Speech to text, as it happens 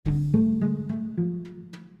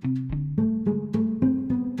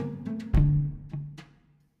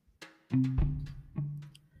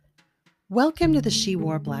Welcome to the She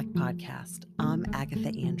Wore Black podcast. I'm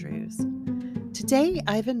Agatha Andrews. Today,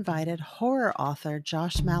 I've invited horror author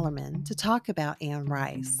Josh Malerman to talk about Anne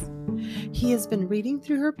Rice. He has been reading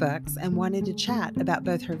through her books and wanted to chat about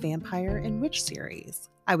both her vampire and witch series.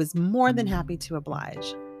 I was more than happy to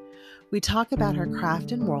oblige. We talk about her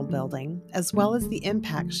craft and world building, as well as the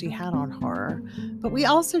impact she had on horror, but we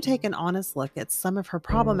also take an honest look at some of her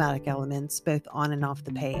problematic elements both on and off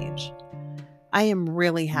the page. I am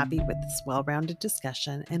really happy with this well-rounded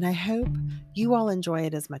discussion, and I hope you all enjoy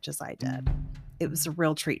it as much as I did. It was a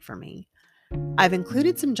real treat for me. I've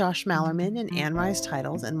included some Josh Malerman and Anne Rice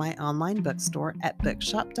titles in my online bookstore at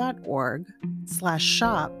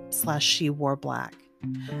bookshop.org/shop/sheworeblack.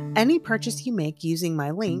 Any purchase you make using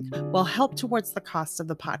my link will help towards the cost of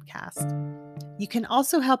the podcast. You can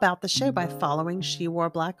also help out the show by following She Wore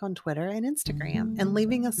Black on Twitter and Instagram and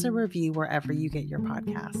leaving us a review wherever you get your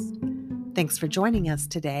podcasts. Thanks for joining us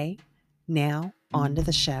today. Now, on to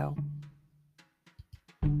the show.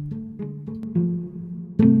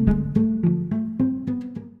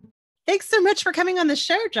 Thanks so much for coming on the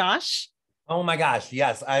show, Josh. Oh my gosh,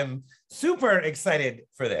 yes. I'm super excited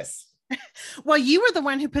for this. Well, you were the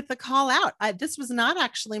one who put the call out. This was not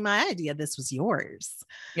actually my idea. This was yours.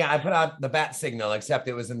 Yeah, I put out the bat signal, except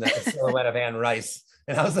it was in the silhouette of Anne Rice.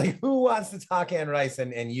 And I was like, who wants to talk Anne Rice?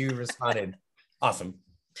 And you responded. Awesome.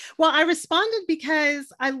 Well, I responded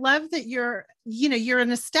because I love that you're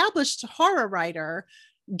an established horror writer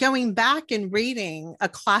going back and reading a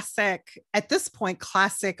classic, at this point,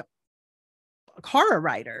 classic horror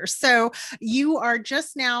writer. So you are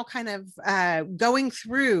just now kind of going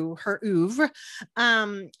through her oeuvre.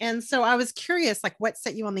 And so I was curious, like, what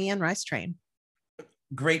set you on the Anne Rice train?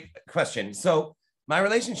 Great question. So my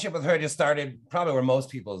relationship with her just started probably where most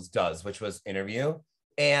people's does, which was Interview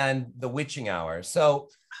and The Witching Hour. So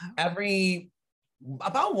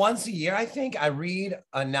about once a year, I think, I read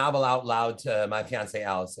a novel out loud to my fiance,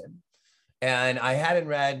 Allison. And I hadn't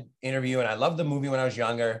read Interview, and I loved the movie when I was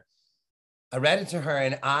younger. I read it to her,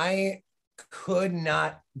 and I could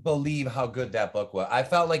not believe how good that book was. I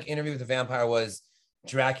felt like Interview with the Vampire was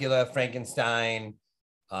Dracula, Frankenstein,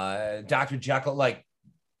 Dr. Jekyll. Like,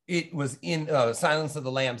 it was in Silence of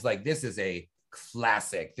the Lambs. Like, this is a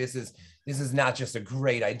classic. This is not just a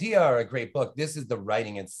great idea or a great book. This is the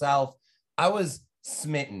writing itself. I was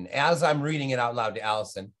smitten as I'm reading it out loud to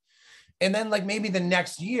Allison. And then, like, maybe the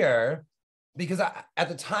next year, because at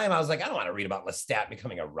the time I was like, I don't want to read about Lestat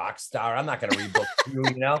becoming a rock star. I'm not going to read book 2,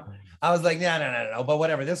 I was like, no. But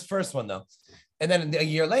whatever, this first one though. And then a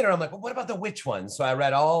year later, I'm like, well, what about the witch one? So I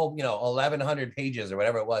read all, 1,100 pages or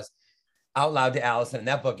whatever it was out loud to Allison. And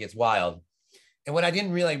that book gets wild. And what I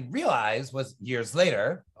didn't really realize was years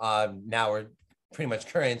later, now we're pretty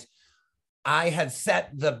much current, I had set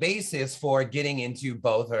the basis for getting into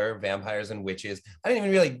both her vampires and witches. I didn't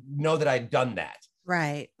even really know that I'd done that.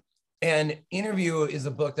 Right. And Interview is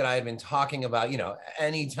a book that I had been talking about,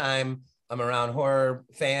 anytime I'm around horror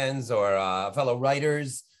fans or fellow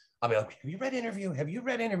writers, I'll be like, have you read Interview? Have you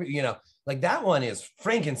read Interview? Like, that one is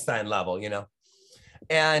Frankenstein level,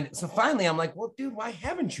 And so finally I'm like, well, dude, why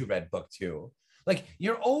haven't you read book 2? Like,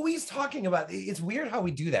 you're always talking about, it's weird how we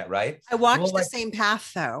do that, right? I walked the same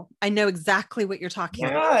path, though. I know exactly what you're talking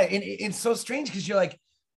about. Yeah, and it's so strange because you're like,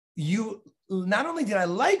 not only did I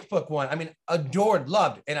like book 1, I mean, adored,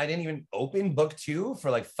 loved, and I didn't even open book 2 for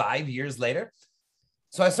like 5 years later.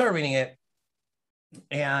 So I started reading it,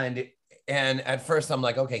 and at first I'm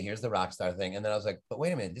like, okay, here's the rock star thing. And then I was like, but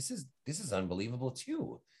wait a minute, this is unbelievable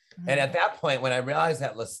too. Mm-hmm. And at that point, when I realized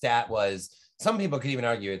that Lestat was, some people could even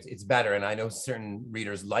argue it's better, and I know certain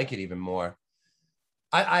readers like it even more.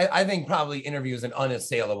 I think probably Interview is an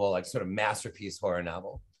unassailable, like, sort of masterpiece horror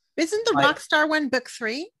novel. Isn't the Rockstar one book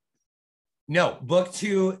 3? No, book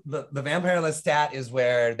 2, the Vampire Lestat is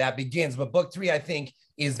where that begins. But book 3, I think,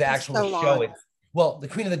 is the actual show. Well, the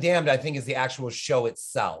Queen of the Damned, I think, is the actual show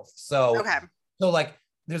itself. So, okay. So like,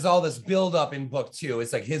 there's all this build up in book 2.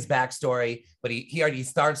 It's like his backstory, but he already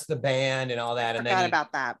starts the band and all that. And then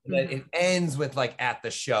about that. Then it ends with like at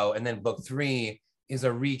the show. And then book 3 is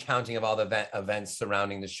a recounting of all the events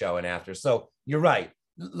surrounding the show and after. So you're right.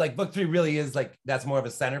 Like, book 3 really is like, that's more of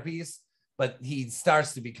a centerpiece, but he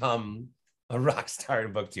starts to become a rock star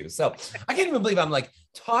in book 2. So I can't even believe I'm like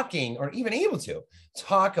talking or even able to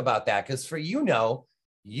talk about that. Cause for, you go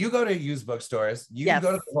to used bookstores, you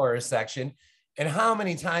go to the horror section, and how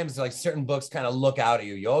many times like certain books kind of look out at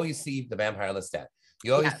you. You always see the Vampire Lestat.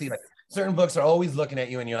 You always see like certain books are always looking at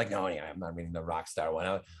you, and you're like, no, I'm not reading the rock star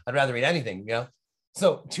one. I'd rather read anything,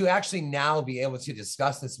 So to actually now be able to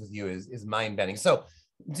discuss this with you is mind bending. So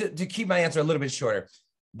to keep my answer a little bit shorter,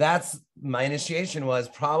 that's my initiation was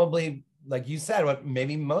probably like you said, what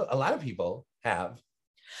maybe a lot of people have.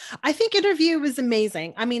 I think Interview was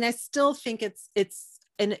amazing. I mean, I still think it's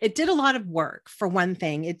and it did a lot of work. For one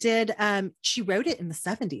thing, it did she wrote it in the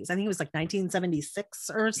 70s. I think it was like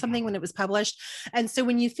 1976 or something when it was published. And so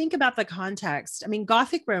when you think about the context, I mean,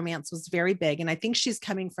 Gothic romance was very big, and I think she's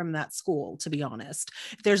coming from that school, to be honest.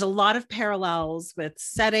 There's a lot of parallels with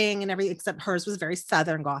setting and everything, except hers was very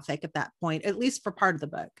Southern Gothic at that point, at least for part of the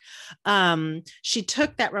book. She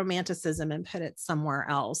took that romanticism and put it somewhere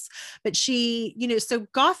else. But she, so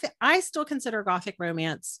Gothic, I still consider Gothic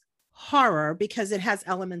romance horror because it has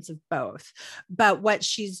elements of both. But what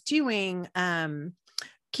she's doing,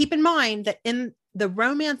 keep in mind that in the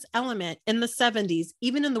romance element in the 70s,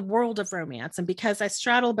 even in the world of romance, and because I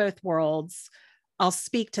straddle both worlds, I'll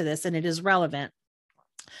speak to this and it is relevant.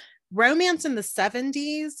 Romance in the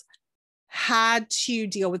 70s had to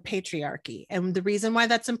deal with patriarchy. And the reason why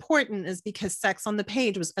that's important is because sex on the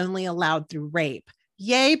page was only allowed through rape.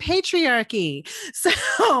 Yay, patriarchy.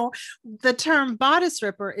 So the term bodice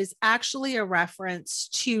ripper is actually a reference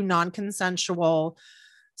to non-consensual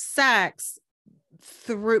sex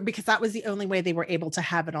because that was the only way they were able to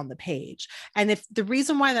have it on the page. And if the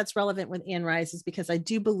reason why that's relevant with Anne Rice is because I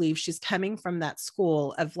do believe she's coming from that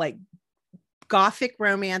school of like Gothic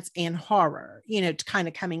romance and horror, kind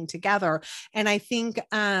of coming together. And I think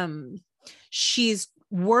she's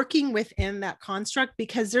working within that construct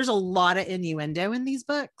because there's a lot of innuendo in these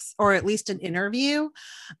books, or at least an Interview.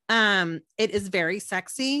 It is very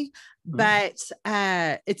sexy, but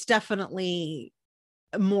it's definitely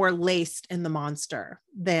more laced in the monster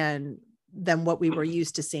than what we were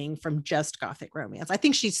used to seeing from just Gothic romance. I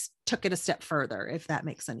think she's took it a step further, if that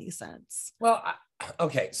makes any sense. Well,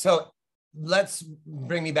 okay. So let's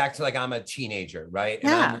bring me back to like, I'm a teenager, right?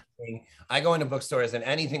 Yeah. And I go into bookstores and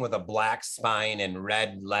anything with a black spine and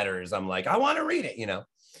red letters, I'm like, I want to read it,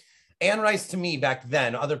 Anne Rice, to me back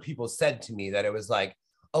then, other people said to me that it was like,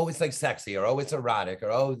 oh, it's like sexy, or oh, it's erotic,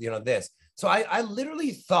 or oh, this. So I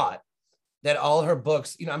literally thought that all her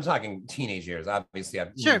books, I'm talking teenage years, obviously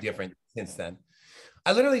I've been different since then.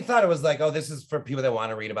 I literally thought it was like, oh, this is for people that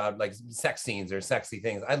want to read about like sex scenes or sexy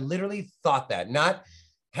things. I literally thought that, not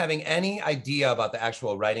having any idea about the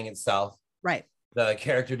actual writing itself, right? The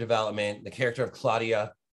character development, the character of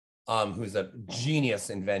Claudia, who's a genius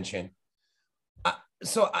invention. I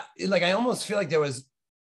almost feel like there was,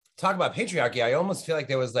 talk about patriarchy, I almost feel like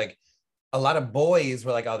there was like a lot of boys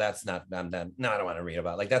were like, oh, that's not, no, I don't want to read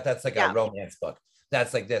about like that. That's like a romance book.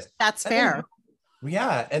 That's like this. That's fair.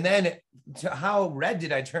 Yeah. And then how red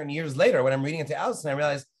did I turn years later when I'm reading it to Allison, I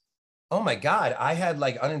realized, oh my God, I had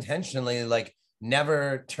like unintentionally like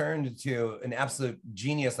never turned to an absolute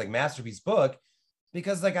genius, like masterpiece book,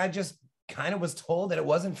 because like I just kind of was told that it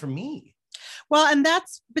wasn't for me. Well, and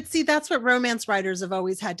that's what romance writers have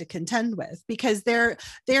always had to contend with, because they're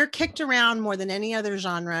kicked around more than any other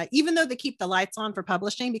genre, even though they keep the lights on for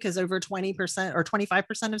publishing, because over 20% or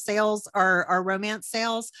 25% of sales are romance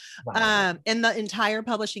sales. Wow. In the entire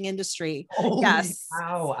publishing industry. Holy yes.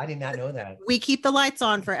 Wow, I did not know that. We keep the lights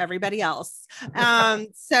on for everybody else.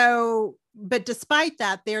 But despite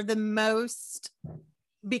that, they're the most,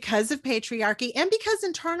 because of patriarchy and because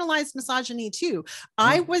internalized misogyny too.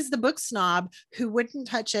 I was the book snob who wouldn't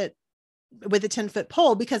touch it with a 10-foot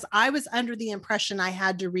pole because I was under the impression I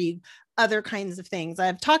had to read other kinds of things.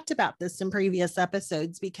 I've talked about this in previous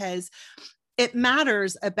episodes because it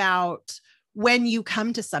matters about when you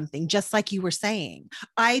come to something, just like you were saying.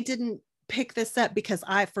 I didn't pick this up because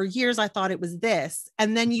for years I thought it was this,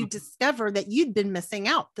 and then you discover that you'd been missing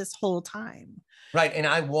out this whole time. Right. And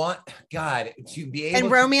I want God to be able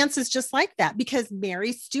and romance is just like that, because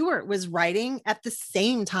Mary Stewart was writing at the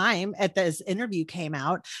same time this Interview came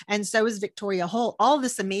out. And so is Victoria Holt, all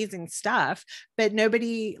this amazing stuff, but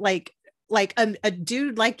nobody like a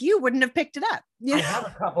dude like you wouldn't have picked it up. I have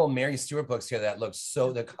a couple of Mary Stewart books here that look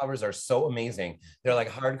the covers are so amazing. They're like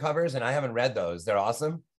hardcovers and I haven't read those. They're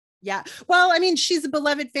awesome. Yeah. Well, I mean, she's a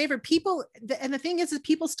beloved favorite. People, and the thing is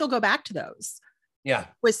people still go back to those. Yeah.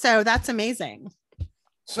 So that's amazing.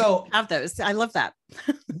 So have those. I love that.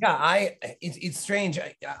 Yeah, it's strange.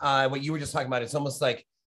 What you were just talking about, it's almost like,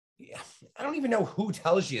 I don't even know who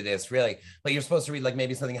tells you this really, but you're supposed to read like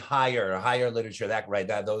maybe something higher literature,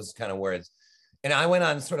 those kind of words. And I went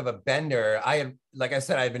on sort of a bender. Like I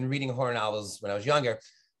said, I had been reading horror novels when I was younger.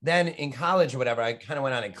 Then in college or whatever, I kind of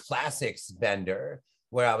went on a classics bender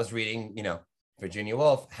where I was reading, Virginia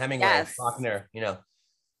Woolf, Hemingway, Faulkner,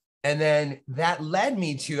 And then that led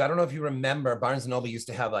me to, I don't know if you remember, Barnes & Noble used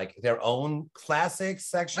to have like their own classics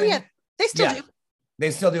section. Oh yeah, they still do.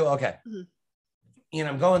 They still do? Okay. Mm-hmm.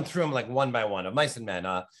 I'm going through them like one by one, of Mice and Men,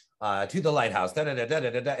 To the Lighthouse, da, da, da, da,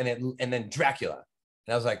 da, da, and then Dracula.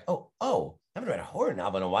 And I was like, oh, I haven't read a horror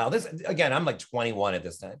novel in a while. This, again, I'm like 21 at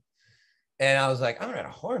this time. And I was like, I haven't read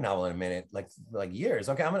a horror novel in a minute, like years.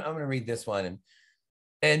 Okay, I'm gonna read this one.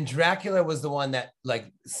 And Dracula was the one that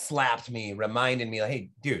like slapped me, reminded me, like, hey,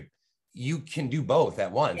 dude, you can do both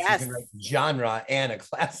at once. Yes. You can write genre and a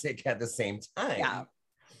classic at the same time. Yeah.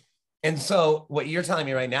 And so what you're telling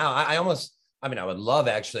me right now, I would love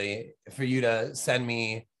actually for you to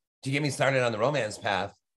get me started on the romance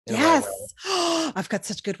path. Yes. I've got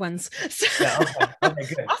such good ones. Yeah, okay,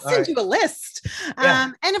 good. I'll send you a list.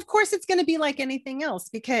 Yeah. And of course it's going to be like anything else,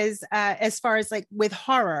 because as far as like with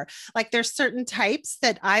horror, like there's certain types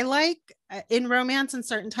that I like in romance and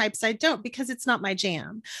certain types I don't, because it's not my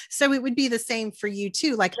jam. So it would be the same for you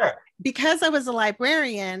too. Like, sure. Because I was a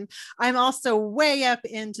librarian, I'm also way up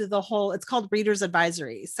into the whole, it's called reader's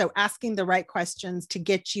advisory. So asking the right questions to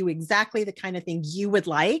get you exactly the kind of thing you would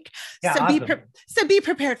like. Yeah, so awesome. Be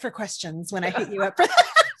prepared for questions when I hit you up for that.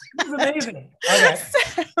 This is amazing.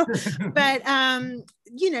 Okay.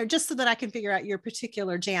 But just so that I can figure out your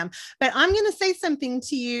particular jam. But I'm going to say something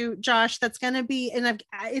to you, Josh, that's going to be, and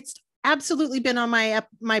it's absolutely been on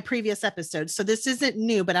my previous episodes. So this isn't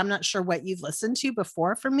new, but I'm not sure what you've listened to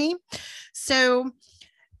before from me. So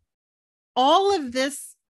all of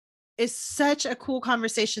this is such a cool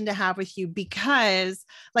conversation to have with you, because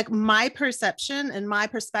like my perception and my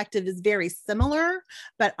perspective is very similar,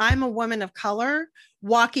 but I'm a woman of color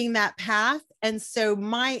walking that path. And so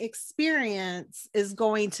my experience is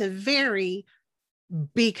going to vary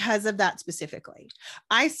because of that specifically.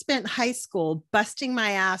 I spent high school busting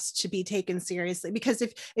my ass to be taken seriously, because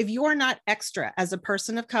if you're not extra as a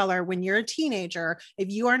person of color when you're a teenager, if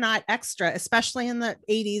you are not extra, especially in the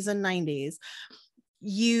 80s and 90s,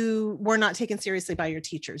 you were not taken seriously by your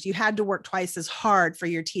teachers. You had to work twice as hard for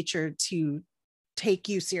your teacher to take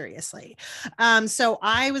you seriously. So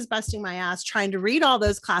I was busting my ass trying to read all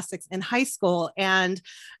those classics in high school, and,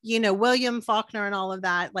 William Faulkner and all of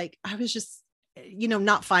that. Like I was just,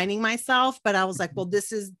 not finding myself, but I was like, well,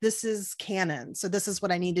 this is canon. So this is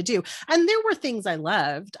what I need to do. And there were things I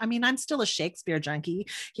loved. I mean, I'm still a Shakespeare junkie,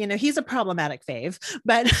 he's a problematic fave,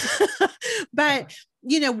 but,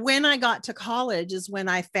 when I got to college is when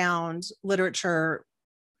I found literature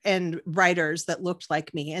and writers that looked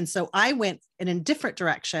like me. And so I went in a different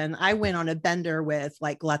direction. I went on a bender with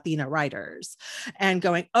like Latina writers and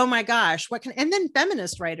going, oh my gosh, and then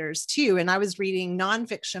feminist writers too. And I was reading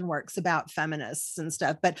nonfiction works about feminists and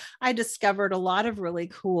stuff, but I discovered a lot of really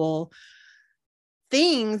cool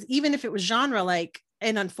things, even if it was genre,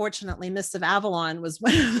 and unfortunately, Mists of Avalon was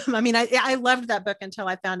one of them. I mean, I loved that book until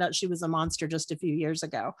I found out she was a monster just a few years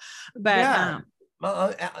ago, but yeah.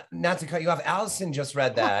 Not to cut you off, Allison just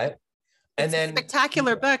read that. And then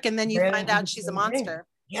spectacular book, and then you find out she's a monster.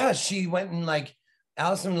 Yeah, she went and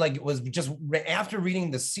Allison was just after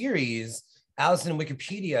reading the series, Allison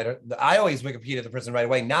Wikipedia. I always Wikipedia the person right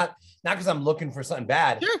away, not because I'm looking for something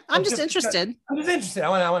bad. Sure, I'm just interested. I'm just interested.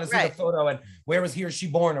 I want to see the photo and where was he or she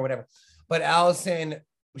born or whatever. But Allison,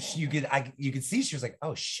 you could see she was like,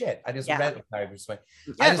 oh shit, I just read it. It's fine.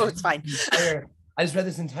 I just read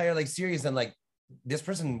this entire series, and this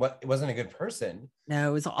person wasn't a good person. No,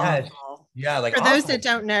 it was awful. Yeah, for those that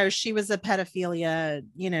don't know, she was a pedophilia.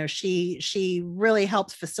 She really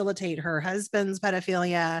helped facilitate her husband's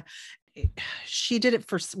pedophilia. She did it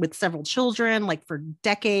with several children, for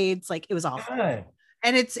decades. It was awful. God.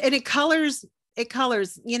 And it colors. It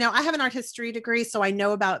colors, I have an art history degree, so I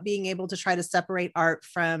know about being able to try to separate art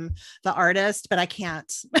from the artist, but I can't.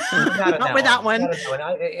 Not with that one.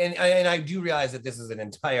 And I do realize that this is an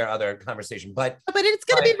entire other conversation, but it's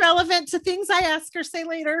going to be relevant to things I ask or say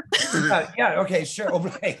later. Okay, sure.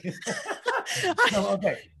 Okay.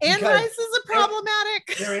 Okay. Anne Rice is a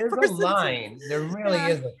problematic. There is a line. There really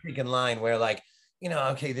is a freaking line where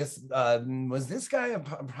okay, this was this guy a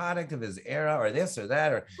product of his era, or this or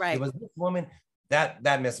that, or it was this woman.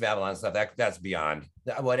 That Miss Avalon stuff, that's beyond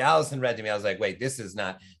what Allison read to me. I was like, wait, this is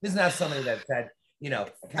not somebody that said,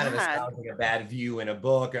 kind of espousing a bad view in a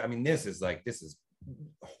book. I mean, this is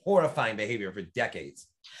horrifying behavior for decades.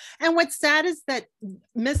 And what's sad is that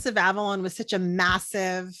Miss of Avalon was such a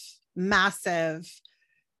massive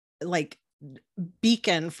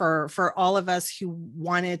beacon for all of us who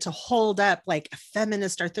wanted to hold up a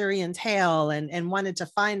feminist Arthurian tale and wanted to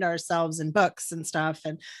find ourselves in books and stuff,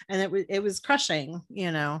 and it was crushing,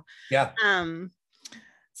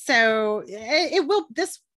 so it will,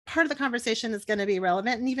 this part of the conversation is going to be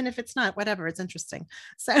relevant, and even if it's not, whatever, it's interesting.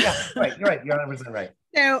 So yeah, right, you're right, you're 100% right.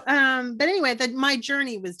 So but anyway, my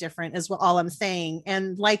journey was different is all I'm saying,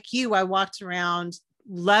 and like you, I walked around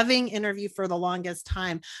loving Interview for the longest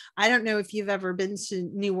time. I don't know if you've ever been to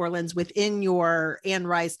New Orleans within your Anne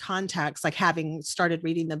Rice context, like having started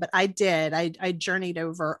reading them, but I did. I journeyed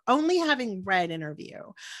over only having read Interview.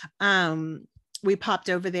 We popped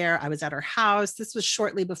over there. I was at her house. This was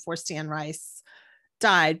shortly before Stan Rice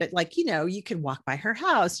died, but like, you know, you could walk by her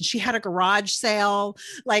house and she had a garage sale.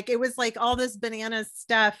 Like it was like all this banana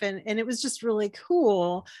stuff. And it was just really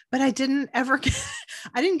cool. But I didn't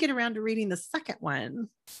get around to reading the second one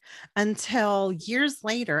until years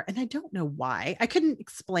later. And I don't know why. I couldn't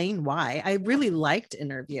explain why. I really liked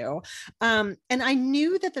Interview. And I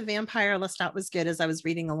knew that The Vampire Lestat was good as I was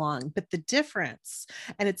reading along, but the difference,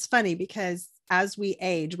 and it's funny because as we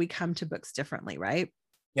age, we come to books differently, right?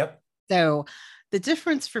 Yep. So the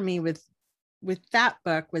difference for me with that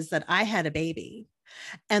book was that I had a baby,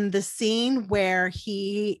 and the scene where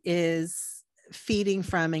he is feeding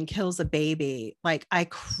from and kills a baby, like I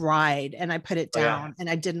cried and I put it down and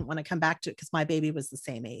I didn't want to come back to it because my baby was the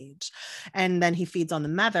same age. And then he feeds on the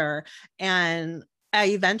mother, and I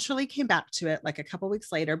eventually came back to it like a couple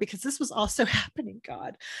weeks later because this was also happening,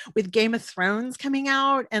 God, with Game of Thrones coming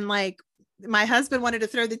out, and like my husband wanted to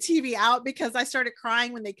throw the TV out because I started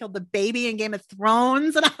crying when they killed the baby in Game of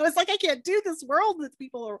Thrones. And I was like, I can't do this world that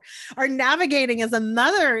people are navigating as a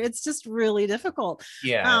mother. It's just really difficult.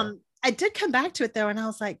 Yeah. I did come back to it though. And I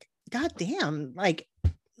was like, God damn, like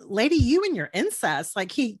lady, you and your incest.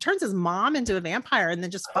 Like he turns his mom into a vampire and then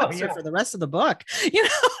just fucks her for the rest of the book. You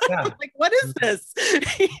know, like what is this?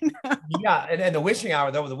 You know? Yeah, and the Wishing Hour,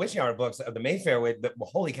 though, the Wishing Hour books of the Mayfair,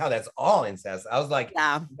 holy cow, that's all incest. I was like,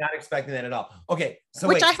 not expecting that at all. Okay, so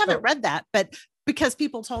which I haven't read that, but because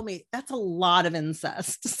people told me that's a lot of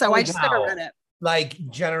incest, so I just never read it. Like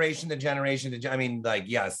generation to generation I mean, like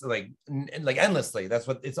yes, like endlessly. That's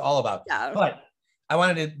what it's all about. Yeah. But I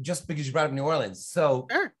wanted to, just because you brought up New Orleans, so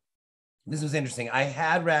this was interesting. I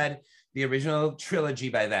had read the original trilogy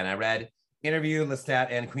by then. I read Interview, Lestat,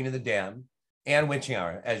 and Queen of the Damned, and Witching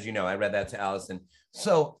Hour. As you know, I read that to Allison.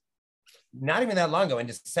 So not even that long ago, in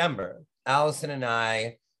December, Allison and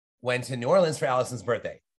I went to New Orleans for Allison's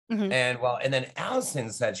birthday. Mm-hmm. And then Allison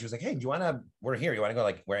said, she was like, hey, we're here. You want to go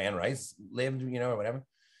like where Anne Rice lived, you know, or whatever?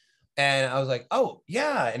 And I was like, oh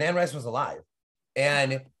yeah. And Anne Rice was alive.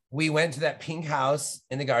 And we went to that pink house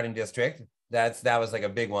in the Garden District. That was like a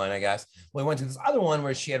big one, I guess. We went to this other one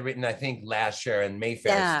where she had written, I think, Lasher and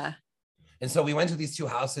Mayfair. Yeah. And so we went to these two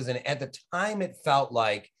houses, and at the time it felt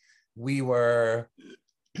like we wanted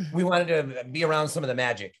to be around some of the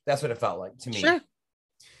magic. That's what it felt like to me. Sure.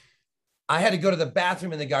 I had to go to the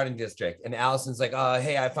bathroom in the Garden District, and Allison's like,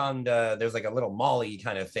 hey, I found there's like a little Molly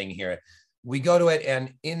kind of thing here. We go to it,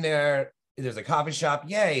 and in there's a coffee shop,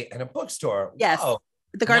 yay, and a bookstore. Yes. Wow.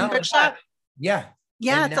 The Garden Bookshop. Yeah.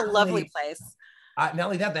 Yeah, it's a lovely place. Not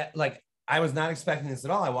only that like I was not expecting this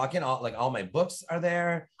at all. I walk in, all my books are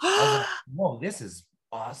there. I was like, whoa, this is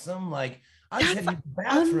awesome. Like I just had to use the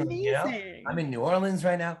bathroom, amazing. You know? I'm in New Orleans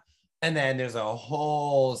right now. And then there's a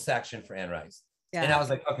whole section for Anne Rice. Yeah. And I was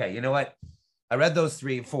like, okay, you know what? I read those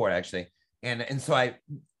 4 actually. And so I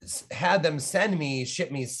had them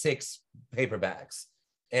ship me 6 paperbacks.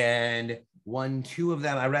 And 2 of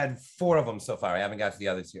them, I read 4 of them so far. I haven't got to the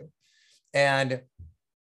other 2. And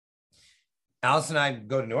Alice and I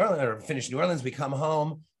go to New Orleans, or finish New Orleans. We come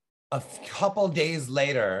home. A couple days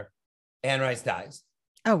later, Anne Rice dies.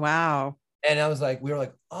 Oh, wow. And we were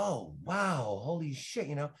like, oh, wow, holy shit,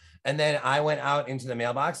 you know? And then I went out into the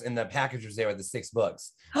mailbox, and the package was there with the 6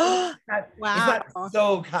 books. Wow. It's not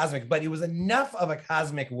so cosmic, but it was enough of a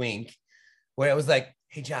cosmic wink where it was like,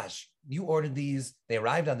 hey, Josh, you ordered these. They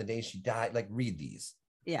arrived on the day she died. Like, read these.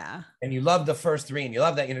 Yeah. And you love the first 3 and you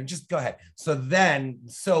love that, you know, just go ahead.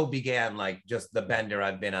 So began like just the bender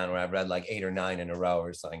I've been on, where I've read like 8 or 9 in a row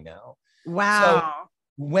or something now. Wow. So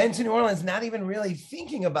went to New Orleans, not even really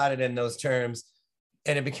thinking about it in those terms.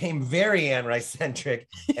 And it became very Anne Rice centric.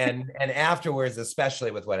 and afterwards,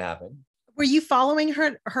 especially with what happened. Were you following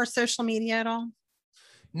her social media at all?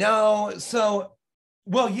 No. So,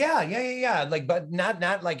 well, yeah. Like, but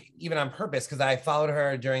not like even on purpose. Cause I followed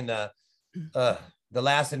her during the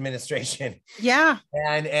last administration. Yeah.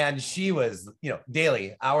 And she was, you know,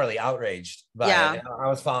 daily, hourly outraged by it. I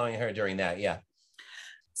was following her during that. Yeah.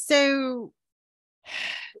 So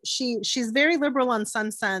she's very liberal on some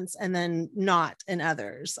sense and then not in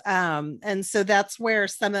others. And so that's where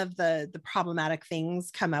some of the problematic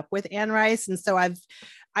things come up with Anne Rice. And so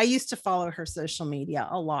I used to follow her social media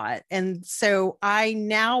a lot. And so I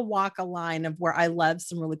now walk a line of where I love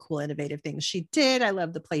some really cool, innovative things she did. I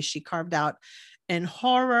love the place she carved out in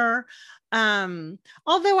horror.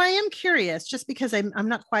 Although I am curious, just because I'm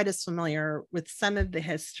not quite as familiar with some of the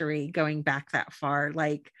history going back that far,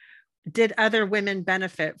 like did other women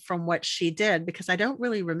benefit from what she did? Because I don't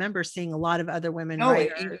really remember seeing a lot of other women No,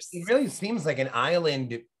 writers. it really seems like an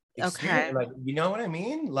island Okay. experience. Like, you know what I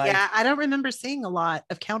mean? Yeah, Like, I don't remember seeing a lot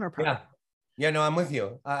of counterparts. yeah. Yeah, no, I'm with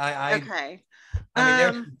you. Okay. I mean, they're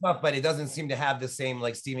Um, tough, but it doesn't seem to have the same,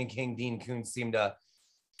 like Stephen King, Dean Koontz seem to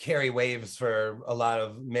carry waves for a lot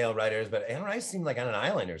of male writers, but Anne Rice seemed like on an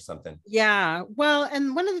island or something. yeah. Well,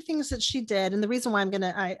 and one of the things that she did, and the reason why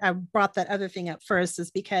I brought that other thing up first is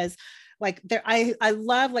because like there I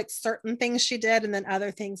love like certain things she did, and then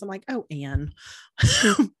other things I'm like, oh Anne.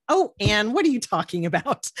 Oh Anne, what are you talking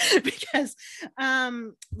about? Because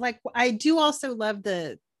like I do also love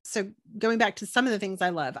the so going back to some of the things I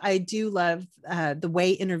love, I do love the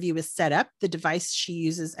way interview is set up, the device she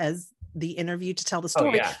uses as the interview to tell the Oh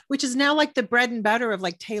story, yeah. which is now like the bread and butter of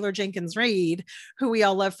like Taylor Jenkins Reid, who we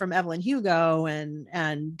all love from Evelyn Hugo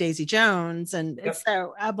and Daisy Jones, and Yep.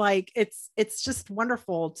 so I'm like, it's just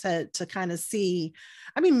wonderful to kind of see.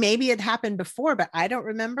 I mean, maybe it happened before, but I don't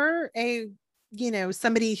remember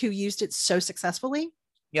somebody who used it so successfully.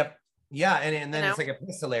 Yep. Yeah. And You then know, it's like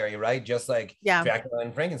epistolary, right? Just like yeah, Dracula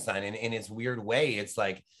and Frankenstein. And in its weird way, it's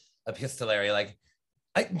like epistolary. Like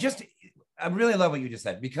I really love what you just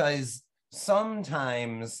said, because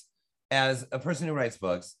sometimes as a person who writes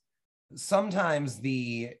books, sometimes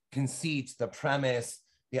the conceit, the premise,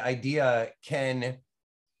 the idea can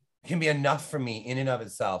be enough for me in and of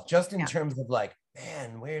itself, just in yeah, terms of like,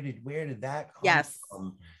 man, where did that come yes,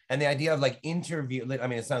 from? And the idea of like interview, I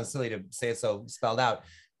mean, it sounds silly to say it so spelled out,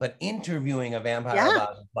 but interviewing a vampire yeah.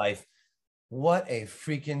 about his life, what a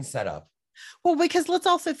freaking setup. Well, because let's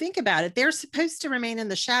also think about it. They're supposed to remain in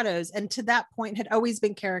the shadows. And to that point, had always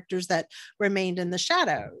been characters that remained in the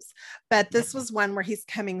shadows. But this was one where he's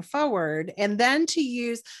coming forward. And then to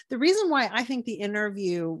use the reason why I think the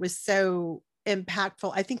interview was so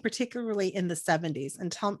impactful, I think particularly in the 70s,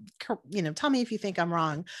 and tell me if you think I'm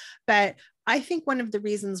wrong, but I think one of the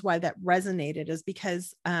reasons why that resonated is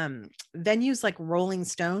because venues like Rolling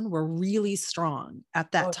Stone were really strong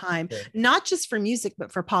at that Oh, time, sure. not just for music,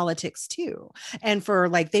 but for politics too. And for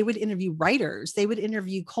like, they would interview writers, they would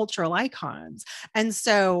interview cultural icons. And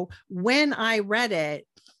so when I read it,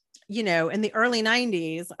 in the early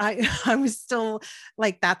 90s, I was still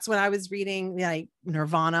like, that's what I was reading, like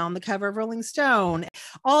Nirvana on the cover of Rolling Stone,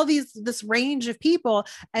 all this range of people.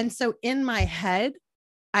 And so in my head,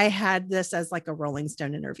 I had this as like a Rolling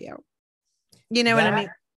Stone interview. You know what I That mean?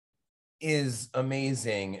 is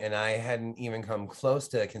amazing. And I hadn't even come close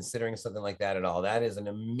to considering something like that at all. That is an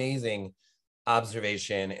amazing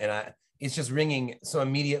observation. And it's just ringing so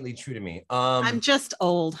immediately true to me. I'm just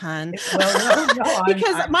old, hun. Well, no,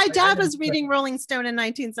 Because my dad I'm was reading Rolling Stone in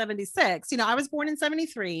 1976. I was born in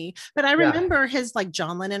 73, but I yeah. remember his like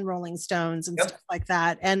John Lennon Rolling Stones and Yep. stuff like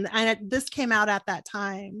that. And this came out at that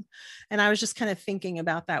time. And I was just kind of thinking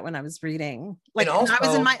about that when I was reading. And Like, and I was in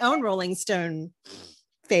also my own Rolling Stone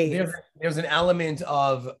phase. there's an element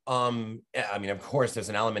of I mean, of course there's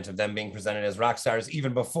an element of them being presented as rock stars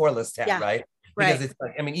even before Lestat, Yeah. right? Because Right. it's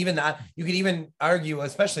like, I mean, even that you could even argue,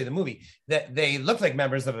 especially the movie, that they look like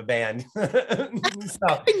members of a band. So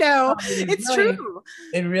I know. It's really, true.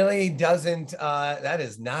 it really doesn't that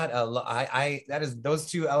is not that is, those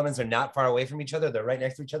two elements are not far away from each other. They're right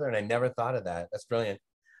next to each other. And I never thought of that. That's brilliant.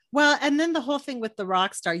 Well, and then the whole thing with the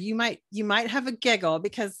rock star, you might have a giggle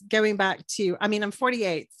because going back to, I mean, I'm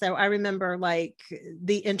 48, so I remember like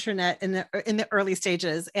the internet in the early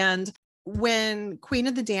stages, and when Queen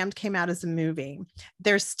of the Damned came out as a movie,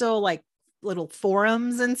 there's still like little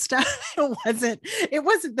forums and stuff. It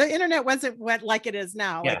wasn't the internet wasn't what like it is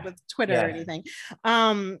now, like Yeah. with Twitter or Yeah. anything.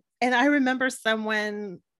 And I remember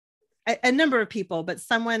someone, a number of people, but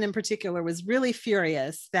someone in particular was really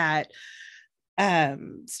furious that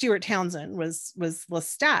Stuart Townsend was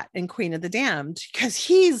Lestat in Queen of the Damned because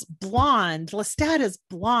he's blonde. Lestat is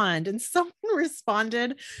blonde, and someone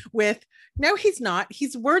responded with, "No, he's not.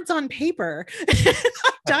 He's words on paper." I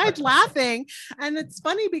died laughing, and it's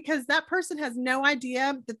funny because that person has no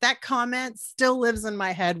idea that comment still lives in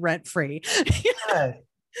my head rent free. Yeah,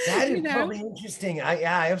 that is you know? totally interesting. I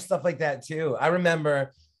have stuff like that too. I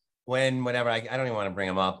remember whenever I don't even want to bring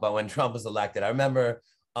him up, but when Trump was elected, I remember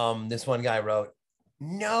this one guy wrote,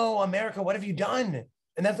 "No, America, what have you done?"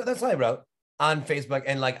 And that's what I wrote on Facebook.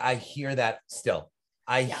 And like I hear that still.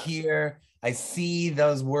 I see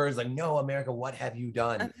those words like, "No, America, what have you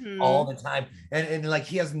done?" all the time. And like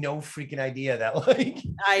he has no freaking idea that like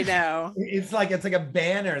I know. it's like a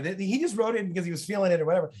banner. He just wrote it because he was feeling it or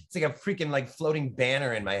whatever. It's like a freaking like floating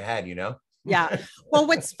banner in my head, you know? Yeah. Well,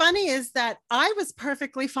 what's funny is that I was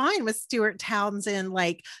perfectly fine with Stuart Townsend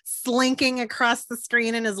like slinking across the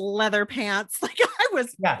screen in his leather pants. Like I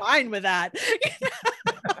was fine with that.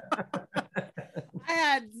 I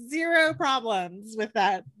had zero problems with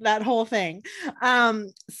that whole thing.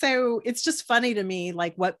 So it's just funny to me,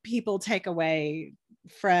 like what people take away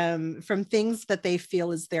from things that they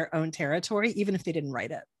feel is their own territory, even if they didn't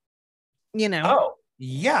write it. You know? Oh,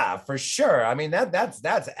 yeah, for sure. I mean, that's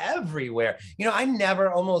everywhere. You know, I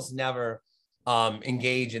almost never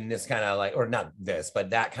engage in this kind of like, or not this, but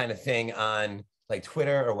that kind of thing on like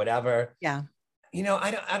Twitter or whatever. Yeah. You know,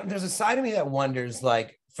 I don't there's a side of me that wonders,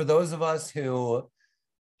 like, for those of us who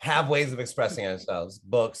have ways of expressing ourselves,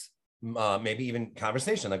 books, maybe even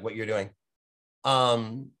conversation, like what you're doing,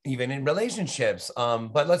 even in relationships.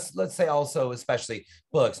 But let's say also, especially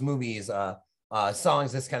books, movies,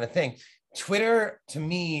 songs, this kind of thing. Twitter to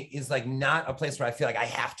me is like not a place where I feel like I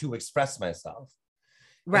have to express myself.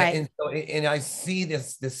 Right. And I see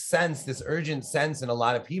this sense, this urgent sense in a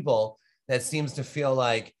lot of people that seems to feel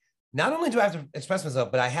like, not only do I have to express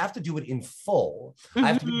myself, but I have to do it in full. I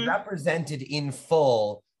have to be represented in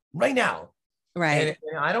full right now. Right.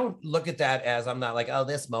 And I don't look at that as, I'm not like, oh,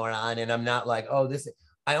 this moron. And I'm not like, oh, this,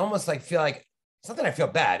 I almost like feel like something, I feel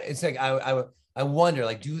bad. It's like, I wonder,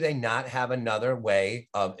 like, do they not have another way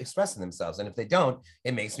of expressing themselves? And if they don't,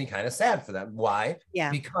 it makes me kind of sad for them. Why?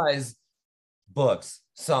 Yeah. Because books,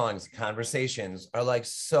 songs, conversations are like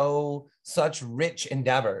such rich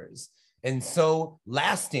endeavors and so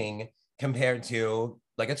lasting compared to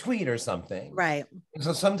like a tweet or something. Right. And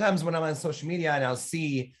so sometimes when I'm on social media and I'll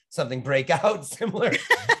see something break out similar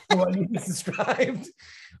to what you just described,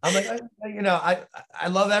 I'm like, I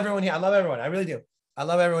love everyone here. I love everyone. I really do. I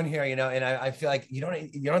love everyone here, you know, and I feel like you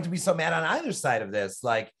don't have to be so mad on either side of this.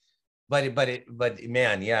 Like, but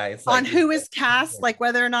man, yeah, it's like, on who is cast, like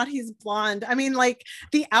whether or not he's blonde. I mean, like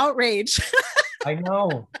the outrage. I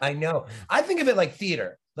know. I think of it like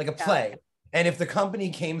theater, like a play. And if the company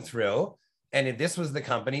came through and if this was the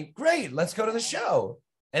company, great, let's go to the show.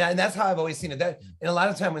 And that's how I've always seen it. And a lot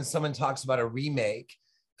of time when someone talks about a remake,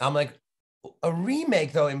 I'm like, a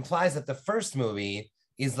remake though implies that the first movie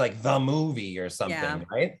is like the movie or something,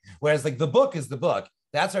 right? Whereas like the book is the book.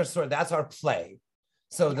 That's our play.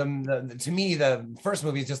 So to me, the first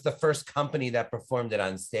movie is just the first company that performed it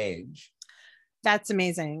on stage. That's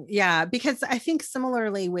amazing. Yeah, because I think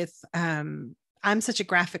similarly with I'm such a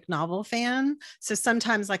graphic novel fan. So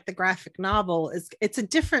sometimes like the graphic novel it's a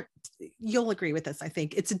different, you'll agree with this. I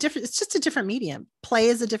think it's just a different medium. Play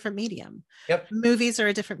is a different medium. Yep. Movies are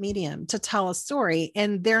a different medium to tell a story.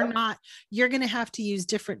 And you're going to have to use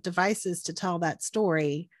different devices to tell that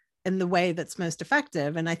story in the way that's most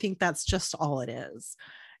effective. And I think that's just all it is,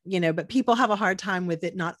 you know, but people have a hard time with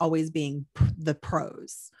it not always being the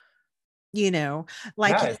prose, you know,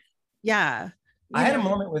 like, I had a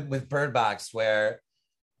moment with Bird Box where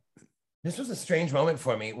this was a strange moment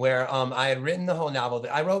for me where I had written the whole novel.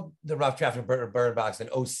 I wrote the rough draft of Bird Box in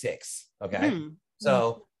 2006. Okay.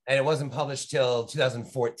 So, and it wasn't published till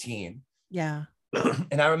 2014. Yeah.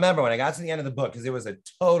 And I remember when I got to the end of the book, because it was a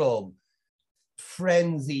total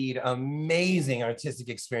frenzied, amazing artistic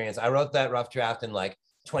experience. I wrote that rough draft in like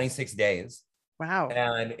 26 days. Wow.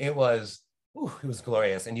 And it was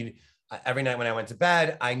glorious. And every night when I went to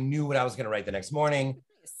bed, I knew what I was going to write the next morning.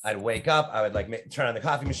 I'd wake up, I would like turn on the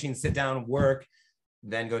coffee machine, sit down, work,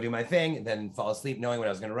 then go do my thing, and then fall asleep knowing what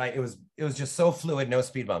I was going to write. It was just so fluid, no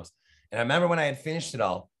speed bumps. And I remember when I had finished it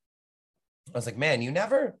all, I was like, man, you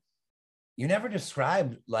never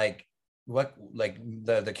described like what, like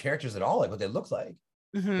the characters at all, like what they look like,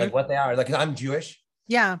 like what they are. Like, 'cause I'm Jewish.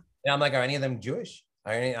 Yeah. And I'm like, are any of them Jewish?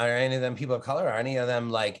 Are any of them people of color? Are any of them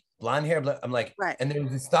like blonde hair? I'm like, right. And there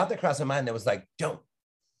was this thought that crossed my mind that was like,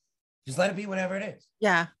 just let it be whatever it is.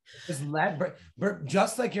 Yeah. Just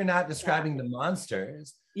just like you're not describing the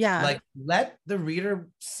monsters. Yeah. Like, let the reader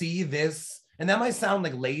see this. And that might sound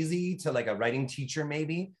like lazy to like a writing teacher,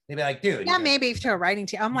 maybe. They'd be like, dude. Yeah, maybe to a writing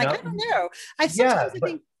teacher. I'm like, I don't know. I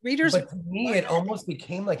think readers. But to me, it almost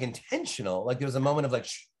became like intentional. Like there was a moment of like,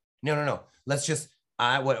 no. Let's just,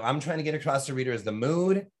 what I'm trying to get across to reader is the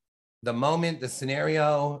mood, the moment, the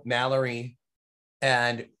scenario, Mallory,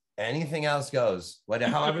 and anything else goes.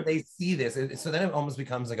 However they see this. So then it almost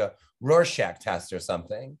becomes like a Rorschach test or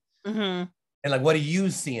something. Mm-hmm. And like, what do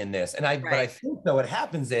you see in this? And but I think though what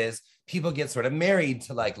happens is people get sort of married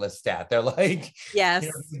to like Lestat. They're like, yes,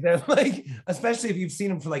 they're like, especially if you've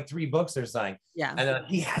seen him for like 3 books or something. Yeah. And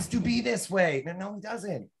he has to be this way. No, he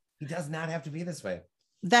doesn't. He does not have to be this way.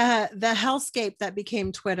 The hellscape that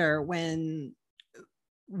became Twitter when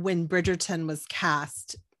Bridgerton was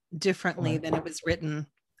cast differently than it was written.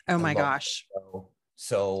 Oh I my love gosh. the show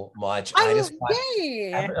so much. I Oh, just watched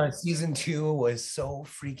yay. season 2 was so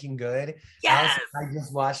freaking good. Yes. Allison, I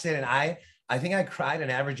just watched it and I think I cried an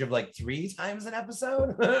average of like 3 times an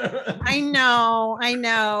episode. I know, I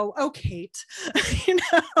know. Oh, Kate, you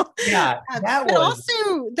know. Yeah, that But was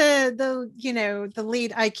also the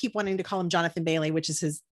lead. I keep wanting to call him Jonathan Bailey, which is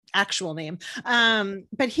his actual name.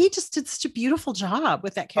 But he just did such a beautiful job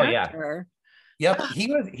with that oh yeah. character. Yep,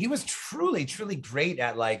 he was truly great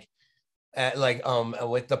at with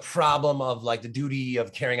the problem of like the duty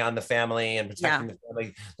of carrying on the family and protecting the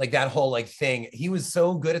family, like that whole like thing. He was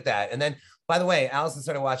so good at that. And then, by the way, Allison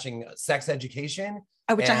started watching Sex Education,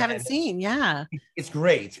 which I haven't seen. Yeah, it's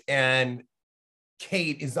great. And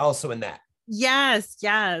Kate is also in that. Yes.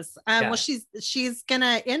 Well, she's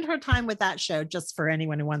gonna end her time with that show, just for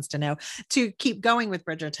anyone who wants to know, to keep going with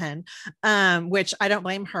Bridgerton, which I don't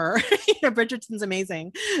blame her. Bridgerton's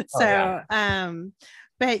amazing. So,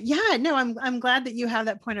 but yeah, no, I'm glad that you have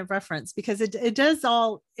that point of reference, because it does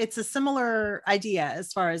it's a similar idea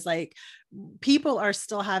as far as like people are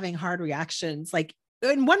still having hard reactions, like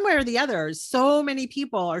in one way or the other. So many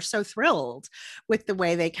people are so thrilled with the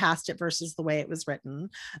way they cast it versus the way it was written.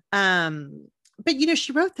 But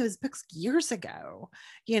she wrote those books years ago.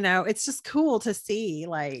 It's just cool to see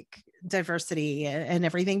like diversity and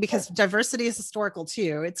everything, because diversity is historical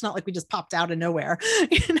too. It's not like we just popped out of nowhere.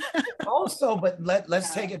 Also, but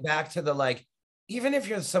let's take it back to the like, even if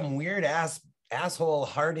you're some weird asshole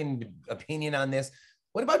hardened opinion on this,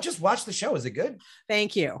 what about just watch the show? Is it good?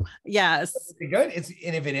 Thank you. Yes. Is it good?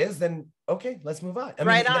 And if it is, then okay, let's move on.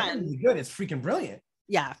 Right on. It's good. It's freaking brilliant.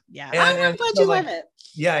 Yeah. I'm glad you love it.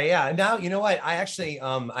 Yeah. Now, you know what? I actually,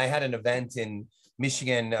 I had an event in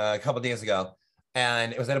Michigan a couple of days ago,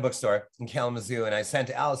 and it was at a bookstore in Kalamazoo, and I sent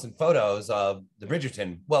Allison photos of the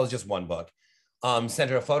Bridgerton. Well, it was just one book. Sent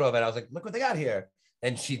her a photo of it. I was like, look what they got here.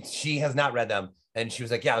 And she has not read them. And she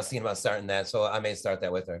was like, yeah, I was thinking about starting that. So I may start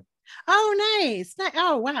that with her. Oh, nice.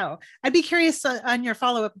 Oh, wow. I'd be curious on your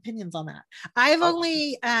follow-up opinions on that. I've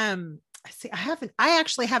only, I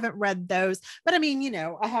actually haven't read those, but I mean,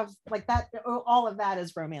 I have like that, all of that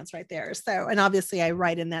is romance right there. So, and obviously I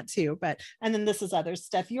write in that too, and then this is other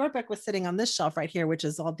stuff. Your book was sitting on this shelf right here, which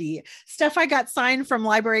is all the stuff I got signed from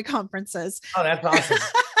library conferences. Oh, that's awesome.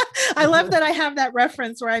 I love that I have that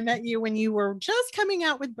reference where I met you when you were just coming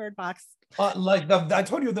out with Bird Box. I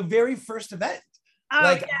told you the very first event.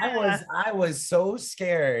 Oh, I was so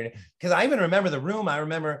scared, because I even remember the room. I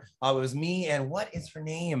remember it was me and what is her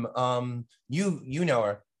name? You know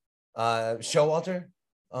her, Showalter,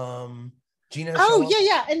 Gina. Oh, Showalter.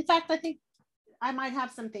 yeah. In fact, I think I might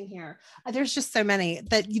have something here. There's just so many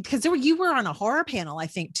that because you were on a horror panel, I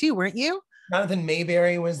think too, weren't you? Jonathan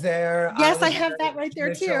Mayberry was there. Yes, I have that right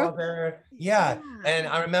there too. Yeah. And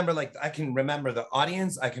I remember I can remember the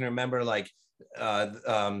audience. I can remember the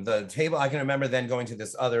table. I can remember then going to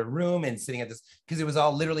this other room and sitting at this, because it was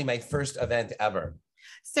all literally my first event ever.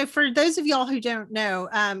 So for those of y'all who don't know,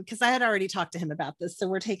 because I had already talked to him about this, so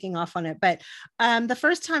we're taking off on it. But the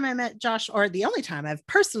first time I met Josh, or the only time I've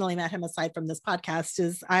personally met him aside from this podcast,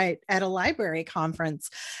 is at a library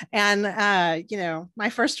conference. And,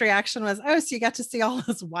 my first reaction was, oh, so you got to see all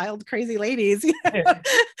those wild, crazy ladies,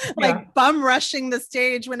 like bum rushing the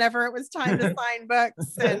stage whenever it was time to sign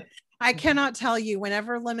books. And I cannot tell you,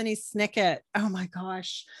 whenever Lemony Snicket, oh my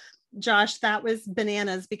gosh, Josh, that was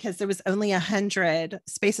bananas, because there was only 100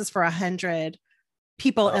 spaces for 100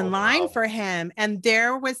 people in line for him. And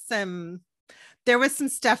there was some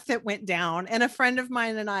stuff that went down, and a friend of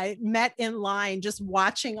mine and I met in line just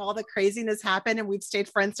watching all the craziness happen. And we've stayed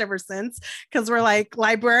friends ever since, because we're like,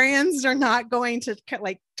 librarians are not going to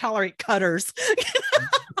like tolerate cutters.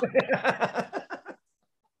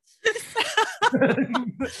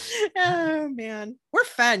 Oh man, we're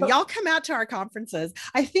fun. Y'all come out to our conferences.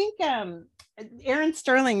 I think Erin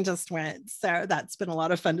Sterling just went, so that's been a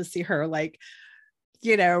lot of fun to see her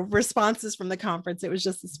responses from the conference. It was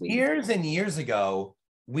just this week. Years and years ago,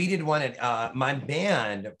 we did one at my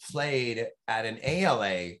band played at an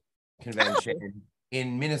ALA convention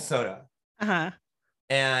in Minnesota.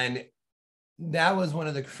 And that was one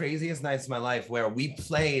of the craziest nights of my life, where we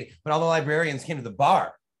played, but all the librarians came to the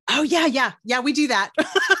bar. Oh yeah, we do that.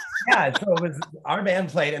 Yeah, so it was our band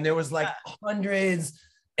played, and there was like hundreds,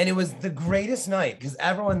 and it was the greatest night, because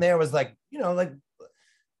everyone there was like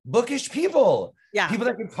bookish people, people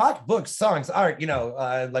that could talk books, songs, art,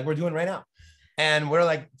 like we're doing right now. And we're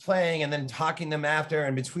like playing and then talking them after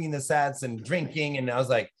and between the sets and drinking, and I was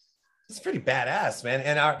like, it's pretty badass, man.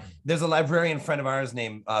 And there's a librarian friend of ours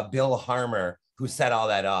named Bill Harmer, who set all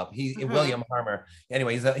that up. William Harmer.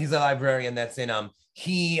 Anyway, he's a librarian that's in I'll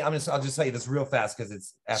just tell you this real fast because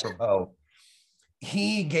it's apropos.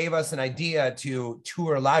 He gave us an idea to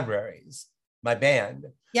tour libraries, my band.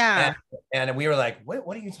 Yeah. And we were like,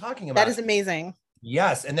 what are you talking about? That is amazing.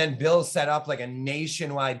 Yes. And then Bill set up like a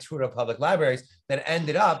nationwide tour of public libraries that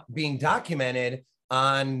ended up being documented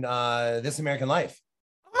on This American Life.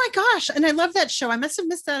 Oh my gosh. And I love that show. I must have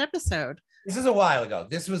missed that episode. This is a while ago.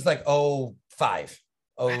 This was like 05, 06.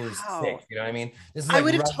 Wow. You know what I mean? This is I like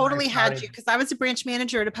would have totally had you because I was a branch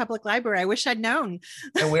manager at a public library. I wish I'd known.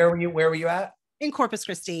 And where were you at? In Corpus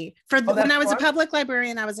Christi. When I was a public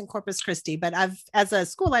librarian, I was in Corpus Christi, but as a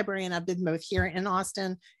school librarian, I've been both here in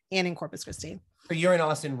Austin and in Corpus Christi. So you're in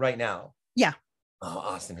Austin right now? Yeah. Oh,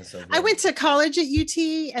 Austin is so good. I went to college at UT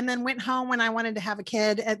and then went home when I wanted to have a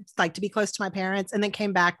kid, like to be close to my parents, and then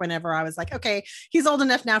came back whenever I was like, okay, he's old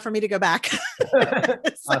enough now for me to go back.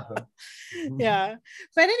 Awesome. Yeah.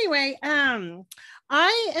 But anyway,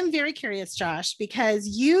 I am very curious, Josh, because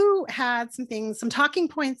you had some talking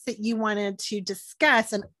points that you wanted to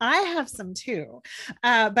discuss, and I have some too.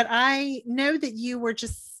 But I know that you were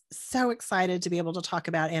just so excited to be able to talk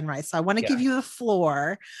about Anne Rice. So I want to give you the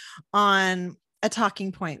floor on a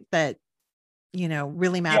talking point that,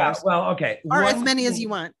 really matters. Yeah, well, okay. Or as many as you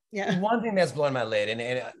want. Yeah. One thing that's blown my lid,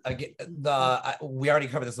 and again, we already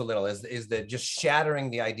covered this a little, is the just shattering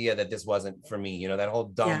the idea that this wasn't for me. That whole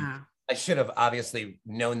dumb. Yeah. I should have obviously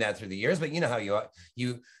known that through the years, but you know how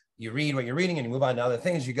you read what you're reading and you move on to other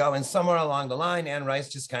things. You go, and somewhere along the line, Anne Rice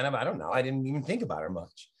just kind of, I don't know, I didn't even think about her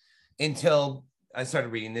much until I started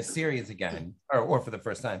reading this series again, or for the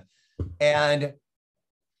first time, and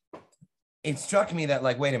it struck me that,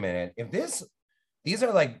 like, wait a minute, if these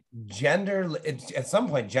are like at some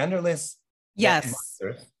point genderless. Yes.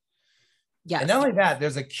 Monsters. Yes. And not only that,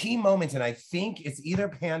 there's a key moment, and I think it's either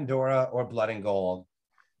Pandora or Blood and Gold.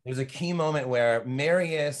 There's a key moment where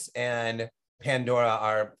Marius and Pandora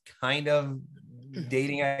are kind of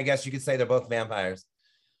dating, I guess you could say. They're both vampires.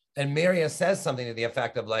 And Marius says something to the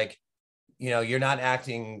effect of, like, you're not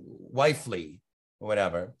acting wifely or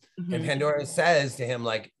whatever. Mm-hmm. And Pandora says to him,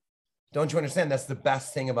 like, don't you understand? That's the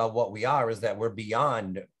best thing about what we are, is that we're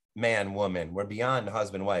beyond man, woman. We're beyond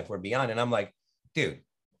husband, wife. We're beyond. And I'm like, dude,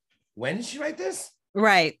 when did she write this?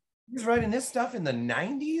 Right. She was writing this stuff in the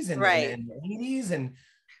 90s and, and the 80s.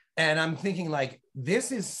 And I'm thinking, like,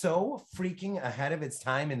 this is so freaking ahead of its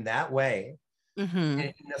time in that way. Mm-hmm.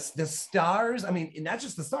 And the stars, I mean, not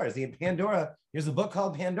just the stars, the Pandora, here's a book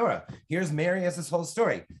called Pandora. Here's Marius's whole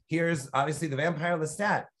story. Here's obviously the vampire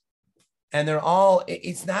Lestat. And they're all,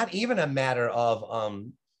 it's not even a matter of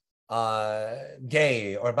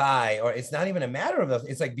gay or bi, or it's not even a matter of,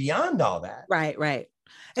 it's like beyond all that. Right.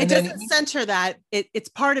 It doesn't center that. It's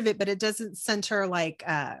part of it, but it doesn't center like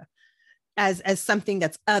as something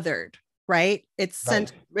that's othered, right? It's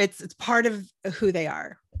part of who they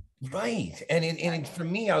are. Right. And for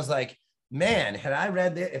me, I was like, man, had I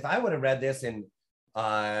read this, if I would have read this in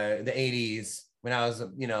the 80s when I was,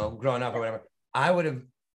 growing up or whatever,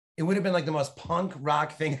 it would have been like the most punk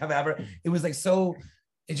rock thing I've ever. It was like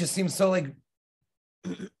it just seems so like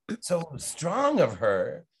so strong of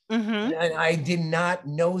her. Mm-hmm. And I did not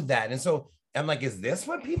know that. And so I'm like, is this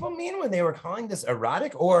what people mean when they were calling this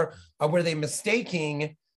erotic, or were they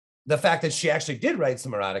mistaking the fact that she actually did write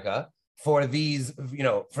some erotica for these,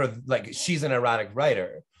 for like, she's an erotic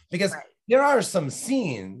writer? Because there are some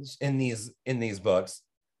scenes in these books.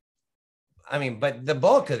 I mean, but the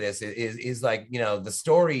bulk of this is like, the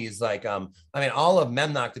story is like, all of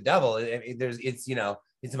Memnoch the Devil,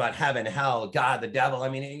 it's about heaven, hell, God, the devil. I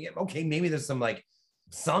mean, okay, maybe there's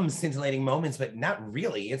some scintillating moments, but not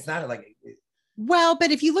really. It's not like. Well,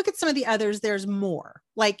 but if you look at some of the others, there's more.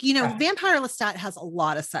 Like, Vampire Lestat has a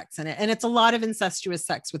lot of sex in it, and it's a lot of incestuous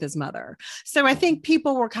sex with his mother. So I think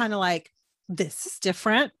people were kind of like, this is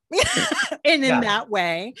different and in that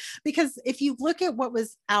way, because if you look at what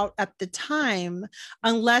was out at the time,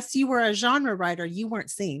 unless you were a genre writer, you weren't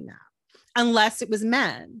seeing that unless it was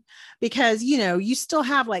men, because, you still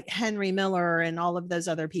have like Henry Miller and all of those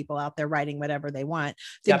other people out there writing whatever they want.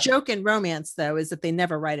 The joke in romance, though, is that they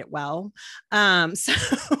never write it well. So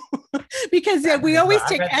because we always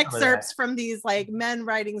take excerpts from these like men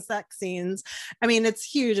writing sex scenes. I mean, it's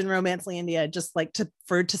huge in Romancelandia, just like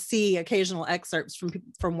to see occasional excerpts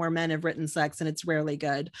from where men have written sex, and it's rarely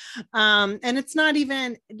good. And it's not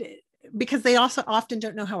even because they also often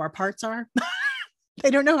don't know how our parts are. They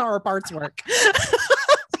don't know how our parts work.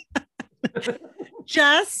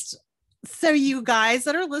 Just so you guys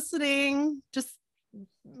that are listening, just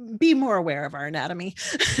be more aware of our anatomy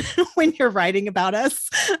when you're writing about us.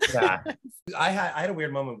 Yeah. I had a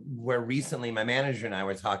weird moment where recently my manager and I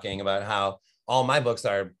were talking about how all my books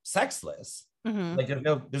are sexless. Mm-hmm.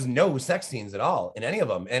 Like there's no sex scenes at all in any of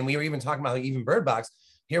them. And we were even talking about even Bird Box.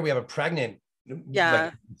 Here we have a pregnant,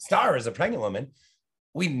 like, Star is a pregnant woman.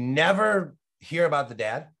 We never hear about the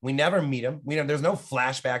dad. We never meet him. There's no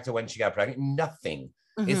flashback to when she got pregnant. Nothing.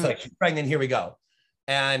 Mm-hmm. It's like, she's pregnant. Here we go.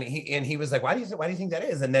 And he was like, why do you think that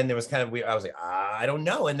is? And then there was kind of weird. I was like, I don't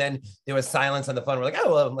know. And then there was silence on the phone. We're like,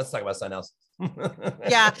 oh, well, let's talk about something else.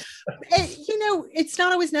 Yeah. It's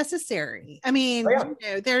not always necessary. I mean,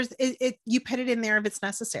 there's you put it in there if it's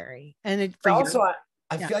necessary. And I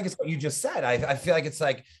feel like it's what you just said. I feel like it's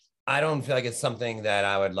like, I don't feel like it's something that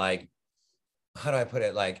I would like, how do I put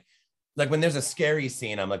it? Like when there's a scary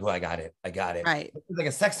scene, I'm like, well, I got it. Right. Like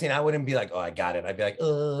a sex scene, I wouldn't be like, oh, I got it. I'd be like,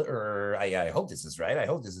 I hope this is right. I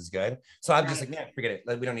hope this is good. So I'm just like, yeah, forget it.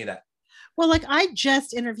 Like, we don't need that. Well, like I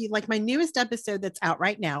just interviewed, like my newest episode that's out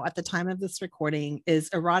right now at the time of this recording is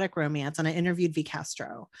erotic romance. And I interviewed V.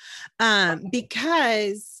 Castro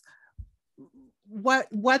because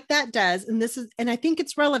what that does, and I think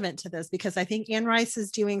it's relevant to this because I think Anne Rice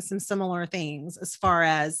is doing some similar things as far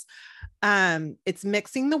as it's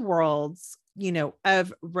mixing the worlds,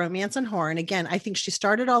 of romance and horror. And again, I think she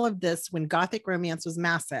started all of this when Gothic romance was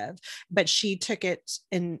massive, but she took it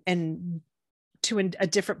and to a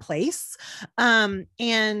different place.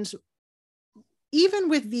 And even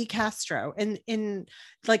with V. Castro, and in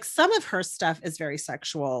like some of her stuff is very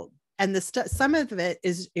sexual, and some of it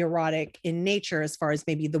is erotic in nature as far as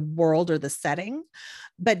maybe the world or the setting,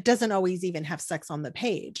 but doesn't always even have sex on the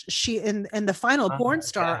page. She in the final Porn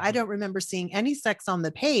Star, I don't remember seeing any sex on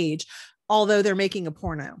the page, although they're making a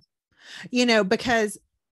porno, because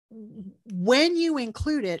when you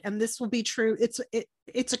include it, and this will be true,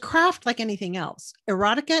 it's a craft like anything else.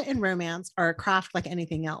 Erotica and romance are a craft like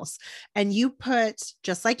anything else. And you put,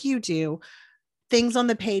 just like you do, things on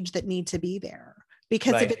the page that need to be there.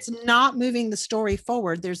 Because if it's not moving the story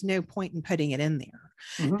forward, there's no point in putting it in there.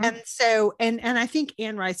 Mm-hmm. And so, and I think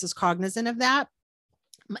Anne Rice is cognizant of that.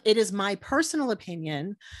 It is my personal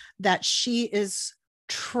opinion that she is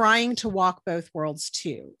trying to walk both worlds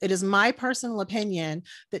too. It is my personal opinion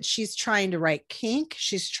that she's trying to write kink.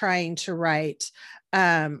 She's trying to write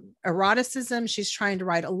eroticism. She's trying to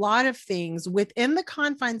write a lot of things within the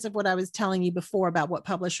confines of what I was telling you before about what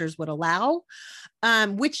publishers would allow,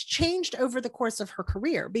 which changed over the course of her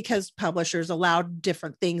career because publishers allowed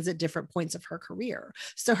different things at different points of her career.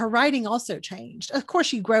 So her writing also changed. Of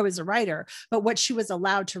course, you grow as a writer, but what she was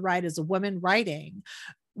allowed to write as a woman writing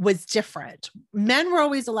was different. Men were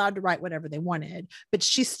always allowed to write whatever they wanted, but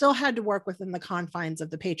she still had to work within the confines of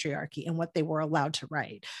the patriarchy and what they were allowed to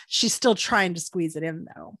write. She's still trying to squeeze it in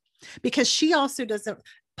though, because she also doesn't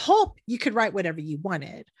pulp. You could write whatever you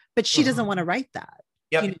wanted, but she doesn't want to write that.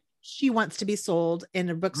 Yep. She wants to be sold in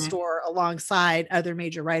a bookstore alongside other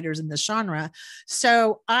major writers in this genre.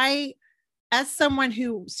 So I, as someone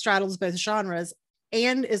who straddles both genres,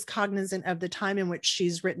 and is cognizant of the time in which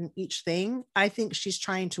she's written each thing, I think she's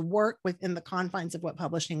trying to work within the confines of what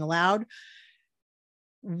publishing allowed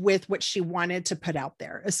with what she wanted to put out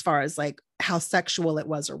there as far as like how sexual it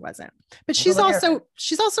was or wasn't. But she's also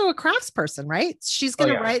a craftsperson, right? She's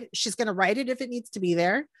going to write it if it needs to be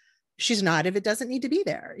there. She's not if it doesn't need to be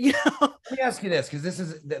there. Let me ask you this,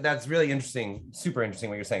 because that's really interesting, super interesting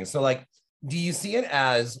what you're saying. So like, do you see it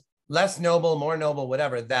as less noble, more noble,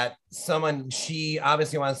 whatever, that she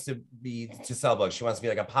obviously wants to sell books. She wants to be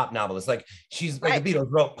like a pop novelist. Like she's like the Beatles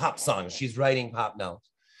wrote pop songs. She's writing pop novels.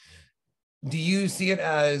 Do you see it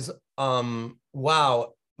as,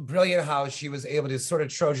 wow, brilliant how she was able to sort of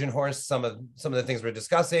Trojan horse some of the things we're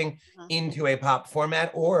discussing into a pop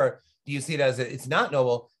format? Or do you see it as it's not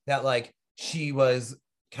noble that like she was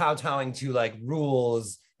kowtowing to like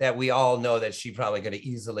rules that we all know that she probably could have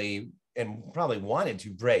easily and probably wanted to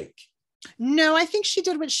break? No, I think she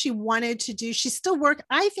did what she wanted to do.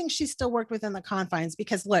 I think she still worked within the confines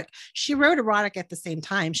because look, she wrote erotic at the same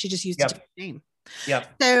time. She just used a different name. Yeah.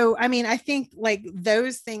 So, I mean, I think like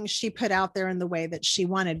those things she put out there in the way that she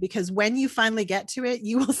wanted, because when you finally get to it,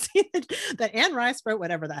 you will see that Anne Rice wrote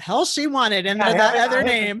whatever the hell she wanted in that other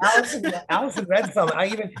name. Allison read some.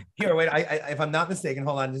 If I'm not mistaken,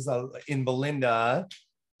 hold on, just in Belinda.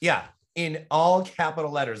 Yeah. In all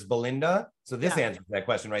capital letters, Belinda. So this answers that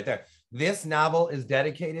question right there. This novel is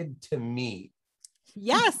dedicated to me.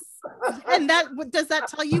 Yes. And does that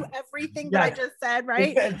tell you everything that I just said,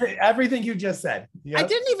 right? Everything you just said. Yep. I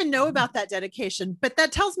didn't even know about that dedication, but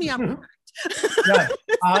that tells me I'm correct. Yes,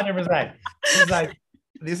 100%. She's like,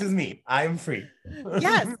 This is me. I'm free.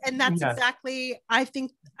 Yes, and that's Yeah. exactly, I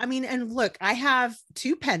think, I mean, and look, I have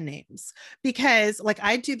two pen names because like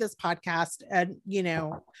I do this podcast and,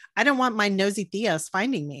 I don't want my nosy Theas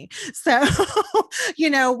finding me. So,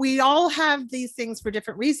 we all have these things for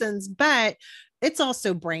different reasons, but it's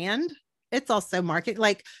also brand. It's also market.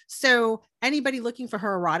 Like, so anybody looking for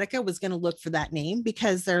her erotica was going to look for that name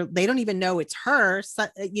because they don't even know it's her. So,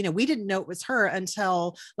 we didn't know it was her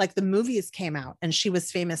until like the movies came out and she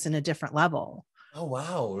was famous in a different level. Oh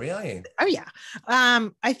wow, really? Oh yeah.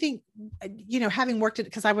 I think, having worked at,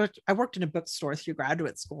 because I worked in a bookstore through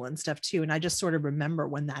graduate school and stuff too. And I just sort of remember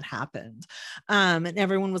when that happened. And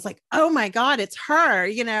everyone was like, oh my God, it's her,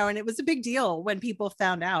 and it was a big deal when people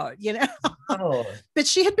found out, Oh, but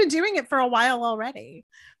she had been doing it for a while already.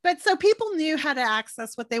 But so people knew how to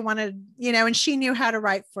access what they wanted, and she knew how to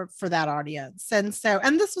write for that audience. And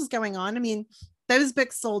this was going on. I mean, those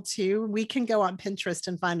books sold too. We can go on Pinterest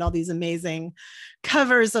and find all these amazing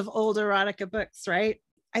covers of old erotica books, right?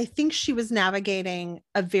 I think she was navigating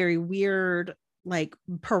a very weird like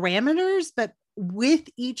parameters, but with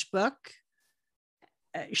each book,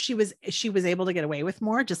 she was able to get away with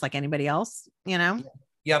more, just like anybody else,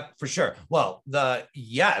 Yep, for sure. Well, the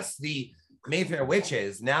Mayfair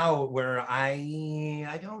Witches. Now, where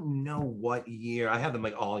I don't know what year. I have them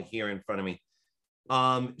like all here in front of me.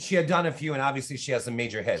 She had done a few, and obviously she has some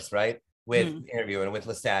major hits, right? With Interview and with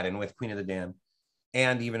Lestat and with Queen of the Damned,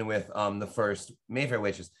 and even with the first Mayfair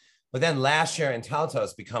Witches. But then Lasher and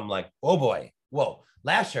Taltos become like, oh boy, whoa,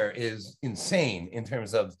 Lasher is insane in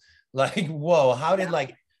terms of like, whoa,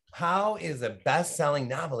 how is a best-selling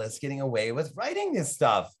novelist getting away with writing this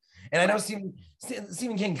stuff? And I know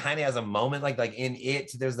Stephen King kind of has a moment like in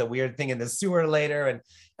It. There's the weird thing in the sewer later,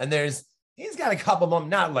 and he's got a couple of them,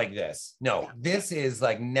 not like this. No, this is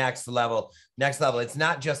like next level. It's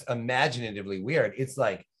not just imaginatively weird. It's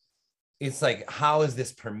like, how is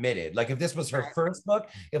this permitted? Like if this was her first book,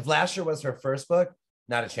 if Lasher was her first book,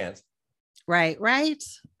 not a chance. Right.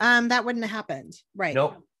 That wouldn't have happened. Right.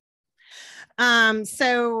 Nope.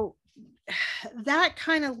 So that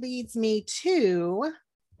kind of leads me to,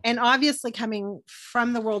 and obviously coming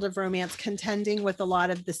from the world of romance, contending with a lot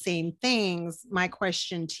of the same things, my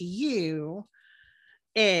question to you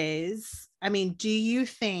is, I mean, do you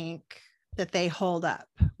think that they hold up?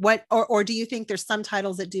 Or do you think there's some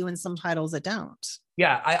titles that do and some titles that don't?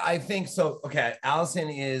 Yeah, I think so. Okay, Allison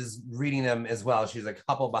is reading them as well. She's a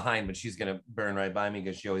couple behind, but she's gonna burn right by me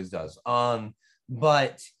because she always does.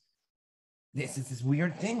 But this is this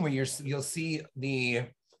weird thing where you'll see the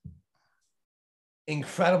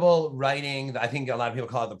incredible writing. I think a lot of people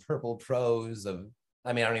call it the purple prose of.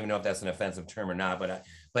 I mean, I don't even know if that's an offensive term or not,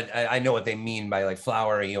 but I know what they mean by like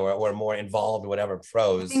flowery or more involved, whatever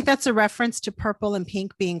prose. I think that's a reference to purple and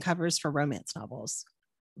pink being covers for romance novels.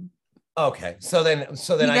 Okay, so then I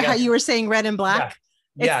guess, how you were saying red and black.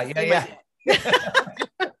 Yeah.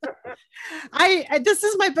 This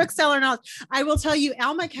is my bookseller knowledge. I will tell you,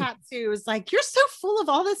 Alma Katsu is like, you're so full of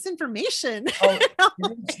all this information. Oh,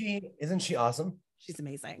 isn't she awesome? She's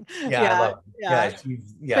amazing. Yeah, I love her.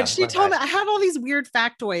 But she told me I have all these weird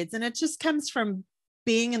factoids, and it just comes from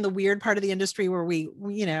being in the weird part of the industry where we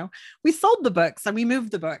sold the books and we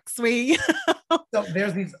moved the books. So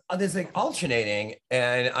there's like alternating,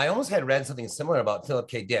 and I almost had read something similar about Philip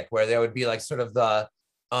K. Dick, where there would be like sort of the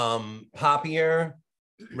poppier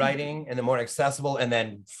writing and the more accessible, and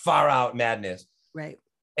then far out madness. Right.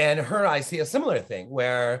 And I see a similar thing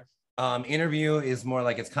where Interview is more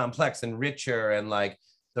like it's complex and richer, and like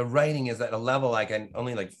the writing is at a level I can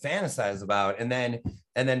only like fantasize about, and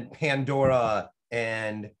then Pandora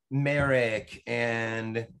and Merrick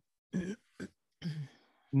and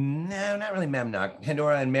no, not really Memnock.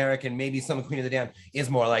 Pandora and Merrick and maybe some of Queen of the Damned is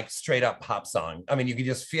more like straight up pop song. I mean, you can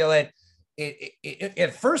just feel it. It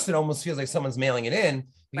at first it almost feels like someone's mailing it in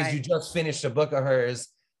because you just finished a book of hers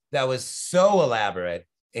that was so elaborate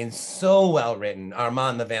and so well written.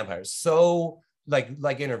 Armand the Vampire, so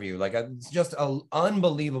like Interview, like just an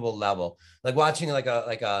unbelievable level. Like watching like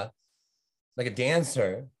a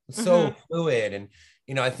dancer, so fluid.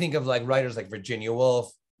 And I think of like writers like Virginia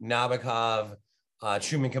Woolf, Nabokov,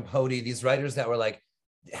 Truman Capote, these writers that were like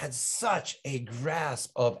had such a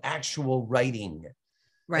grasp of actual writing.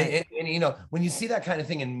 Right. And when you see that kind of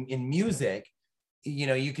thing in music,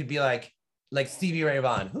 you could be like Stevie Ray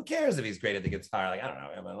Vaughan. Who cares if he's great at the guitar? Like, I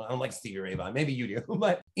don't know. I don't like Stevie Ray Vaughan. Maybe you do.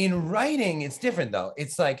 But in writing, it's different though.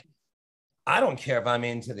 It's like, I don't care if I'm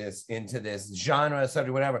into this genre,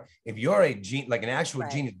 subject, whatever. If you're an actual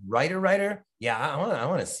genius writer, yeah, I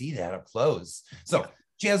want to see that up close. So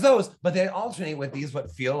she has those, but they alternate with these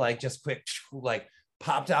what feel like just quick, like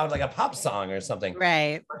popped out like a pop song or something.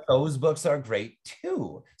 Right. But those books are great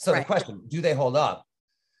too. So the question, do they hold up?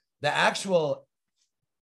 The actual,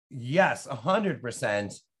 yes,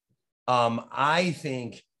 100%. I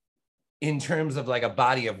think in terms of like a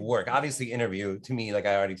body of work, obviously Interview to me, like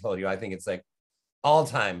I already told you, I think it's like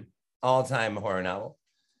all-time horror novel.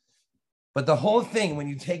 But the whole thing, when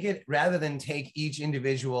you take it, rather than take each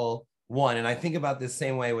individual one, and I think about this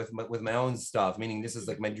same way with my own stuff, meaning this is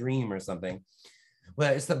like my dream or something.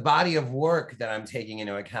 Well, it's the body of work that I'm taking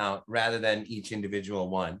into account rather than each individual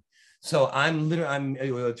one. So I'm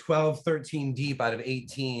 12, 13 deep out of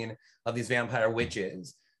 18 of these vampire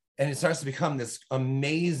witches. And it starts to become this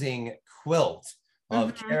amazing quilt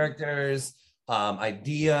of characters,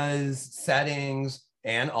 ideas, settings,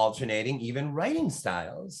 and alternating even writing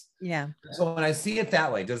styles. Yeah. So when I see it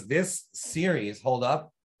that way, does this series hold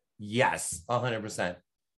up? Yes, 100%.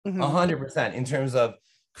 100% in terms of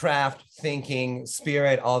craft, thinking,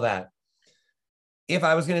 spirit, all that. If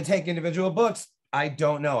I was going to take individual books, I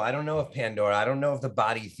don't know. I don't know if Pandora, I don't know if The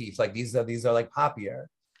Body Thief, like these are like poppier.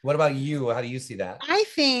 What about you? How do you see that? I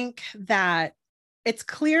think that it's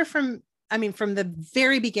clear from the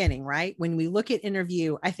very beginning, right? When we look at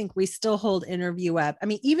Interview, I think we still hold Interview up. I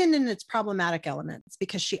mean, even in its problematic elements,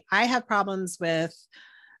 because I have problems with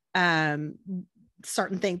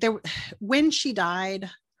certain things. When she died,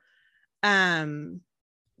 there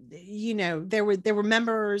were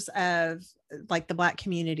members of like the Black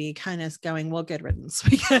community kind of going, well, good riddance,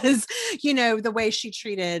 because the way she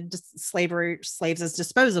treated slaves as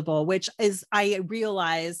disposable, which is, I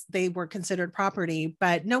realize they were considered property,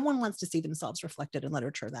 but no one wants to see themselves reflected in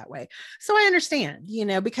literature that way. So I understand,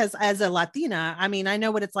 because as a Latina, I mean, I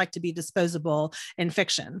know what it's like to be disposable in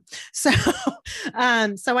fiction. So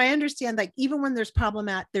so I understand, like, even when there's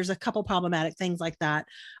a couple problematic things like that,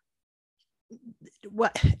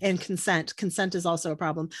 and consent is also a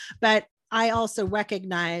problem, but I also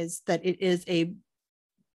recognize that it is a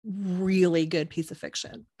really good piece of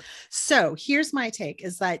fiction. So here's my take,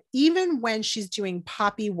 is that even when she's doing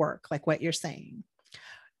poppy work, like what you're saying,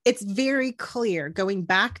 it's very clear, going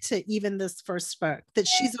back to even this first book, that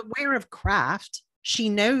she's aware of craft. She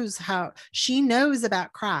knows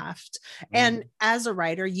about craft. And as a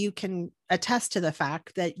writer, you can attest to the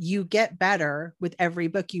fact that you get better with every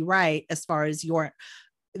book you write as far as your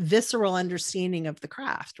visceral understanding of the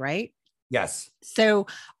craft, right? Yes. So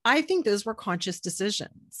I think those were conscious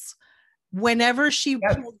decisions. Whenever she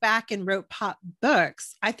pulled back and wrote pop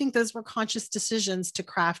books, I think those were conscious decisions to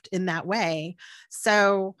craft in that way.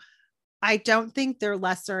 So I don't think they're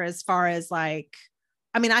lesser as far as like,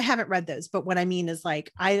 I mean, I haven't read those, but what I mean is like,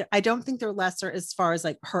 I don't think they're lesser as far as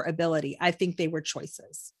like her ability. I think they were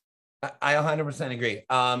choices. I 100% agree.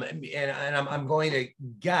 And I'm going to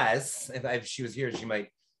guess, if she was here, she might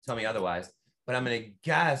tell me otherwise, but I'm going to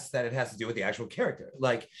guess that it has to do with the actual character.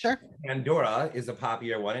 Like, sure, Pandora is a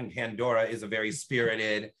poppier one, and Pandora is a very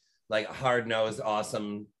spirited, like hard-nosed,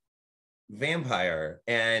 awesome vampire.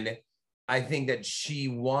 And I think that she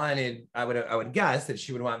wanted, I would guess that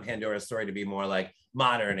she would want Pandora's story to be more like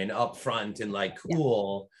modern and upfront and like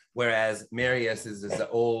cool. Yeah. Whereas Marius is this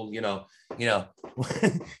old,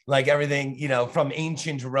 like everything, from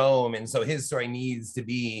ancient Rome. And so his story needs to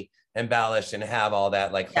be embellished and have all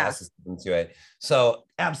that like classicism to it. So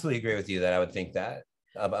absolutely agree with you that I would think that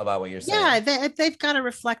about what you're saying. Yeah, they've got to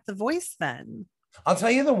reflect the voice then. I'll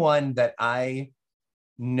tell you the one that I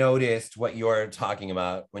noticed what you're talking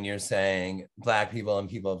about when you're saying Black people and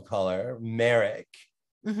people of color. Merrick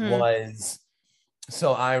was,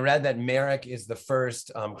 so I read that Merrick is the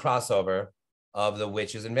first crossover of the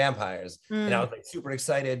witches and vampires. And I was like super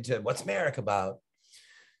excited to, what's Merrick about?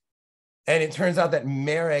 And it turns out that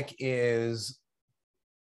Merrick is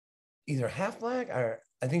either half Black, or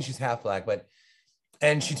I think she's half Black,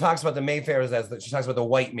 and she talks about the Mayfairs she talks about the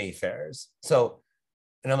white Mayfairs. So,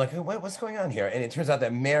 and I'm like, what's going on here? And it turns out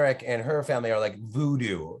that Merrick and her family are like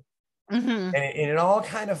voodoo. And it all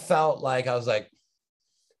kind of felt like, I was like,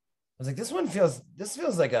 this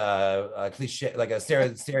feels like a cliche, like a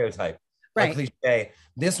stereotype, right? A cliche.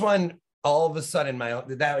 This one, all of a sudden,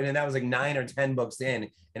 that was like 9 or 10 books in,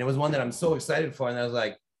 and it was one that I'm so excited for, and I was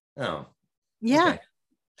like, oh, yeah. Okay.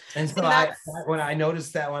 And so when I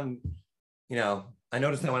noticed that one, I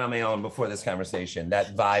noticed that one on my own before this conversation,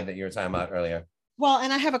 that vibe that you were talking about earlier. Well,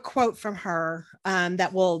 and I have a quote from her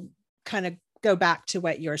that will kind of go back to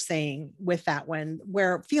what you're saying with that one,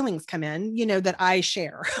 where feelings come in, that I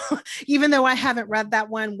share, even though I haven't read that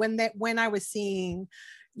one. When I was seeing,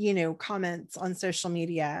 comments on social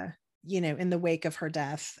media, in the wake of her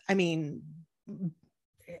death, I mean,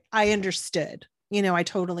 I understood I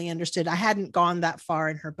totally understood. I hadn't gone that far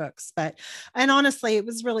in her books, and honestly, it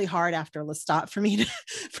was really hard after Lestat for me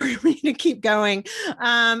to keep going.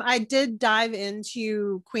 I did dive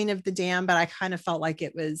into Queen of the Dam, but I kind of felt like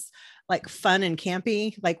it was like fun and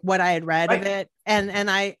campy, like what I had read of it. And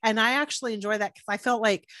I actually enjoy that, because I felt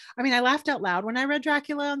like, I laughed out loud when I read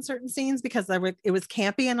Dracula on certain scenes, because it was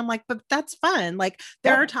campy, and I'm like, but that's fun. Like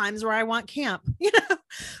there are times where I want camp,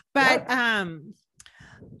 but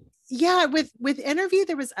yeah, with Interview,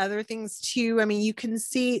 there was other things too. You can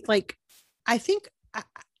see, like, I think,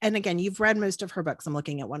 and again, you've read most of her books. I'm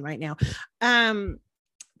looking at one right now.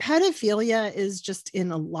 Pedophilia is just in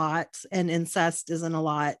a lot, and incest is in a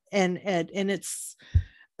lot, and it's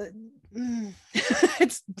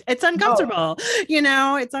it's uncomfortable.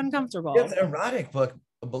 It's uncomfortable. It's an erotic book.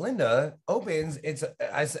 Belinda opens,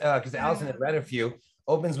 because Allison had read a few,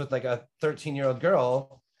 opens with like a 13-year-old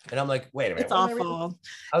girl. And I'm like, wait a minute. It's awful.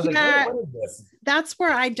 I was like, what is this? That's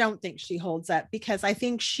where I don't think she holds up, because I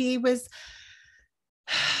think she was,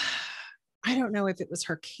 I don't know if it was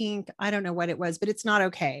her kink. I don't know what it was, but it's not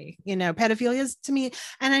okay. Pedophilia is, to me,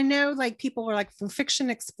 and I know like people are like, from fiction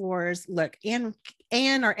explorers, look, Anne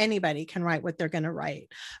or anybody can write what they're going to write,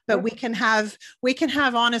 but we can have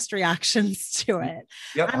honest reactions to it.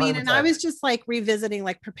 Yep, and I was just like revisiting,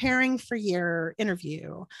 like preparing for your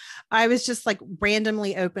interview, I was just like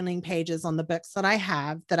randomly opening pages on the books that I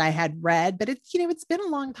had read, but it's been a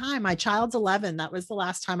long time. My child's 11. That was the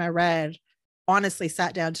last time I honestly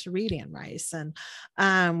sat down to read Anne Rice, and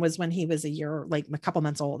was when he was a couple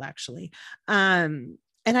months old, actually.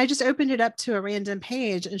 And I just opened it up to a random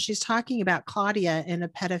page, and she's talking about Claudia in a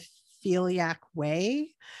pedophiliac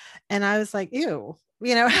way. And I was like, ew,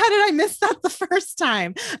 how did I miss that the first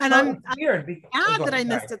time? And I'm weird. Glad that I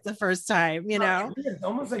missed it the first time, It's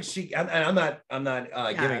almost like I'm not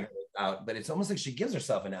giving it out, but it's almost like she gives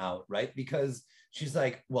herself an out, right? Because she's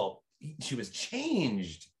like, well, she was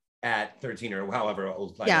changed at 13 or however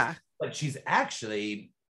old, but she's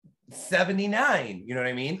actually 79. You know what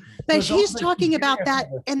I mean? But he's talking about that,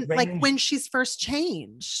 and like when she's first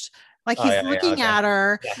changed, like he's looking at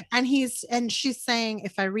her, and she's saying,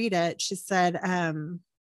 if I read it, she said,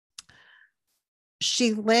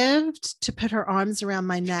 she lived to put her arms around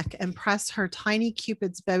my neck and press her tiny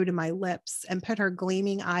Cupid's bow to my lips and put her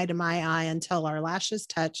gleaming eye to my eye until our lashes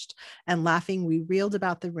touched, and laughing, we reeled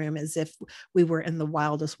about the room as if we were in the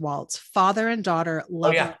wildest waltz, father and daughter,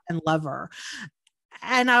 lover and lover.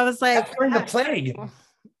 And I was like, that's during the plague.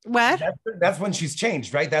 What? That's when she's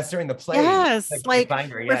changed, right? That's during the plague. Yes, like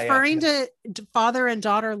referring to father and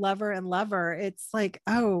daughter, lover and lover. It's like,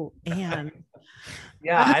 oh, Anne.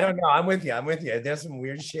 Yeah, I don't know. I'm with you. There's some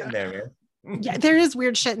weird shit in there, man. Yeah, there is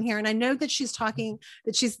weird shit in here. And I know that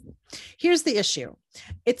here's the issue.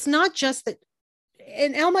 It's not just that,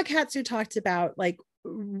 and Elma Katsu talked about like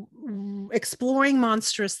exploring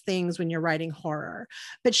monstrous things when you're writing horror,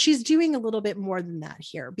 but she's doing a little bit more than that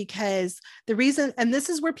here, because the reason, and this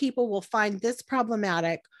is where people will find this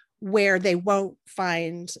problematic, where they won't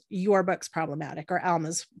find your books problematic or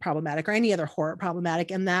Alma's problematic or any other horror problematic,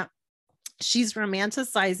 and that she's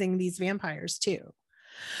romanticizing these vampires too.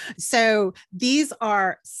 So these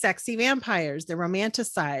are sexy vampires. They're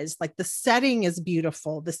romanticized. Like the setting is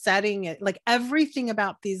beautiful. The setting, like everything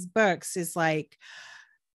about these books is like,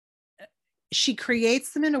 she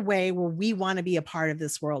creates them in a way where we want to be a part of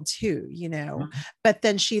this world too, but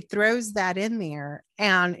then she throws that in there,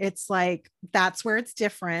 and it's like, that's where it's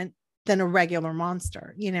different than a regular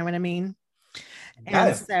monster. You know what I mean?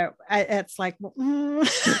 And so it's like,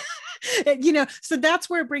 so that's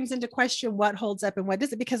where it brings into question what holds up and what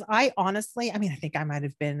doesn't, because I honestly, I think I might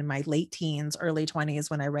have been in my late teens, early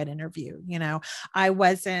 20s when I read Interview.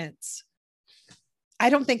 I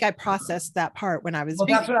don't think I processed that part when I was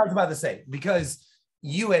reading. That's what I was about to say, because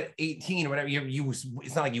you at 18 or whatever,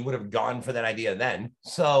 it's not like you would have gone for that idea then.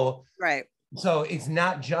 So right. So it's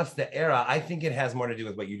not just the era. I think it has more to do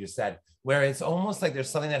with what you just said, where it's almost like there's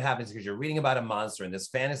something that happens because you're reading about a monster in this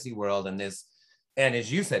fantasy world, and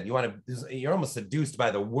as you said, you're almost seduced by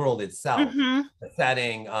the world itself, the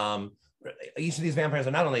setting. Each of these vampires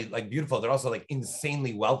are not only like beautiful, they're also like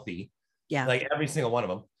insanely wealthy. Yeah, like every single one of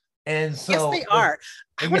them. And so yes, they are.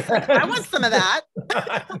 I want some of that.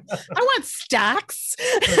 I want stacks.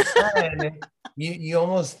 you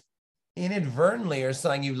almost inadvertently or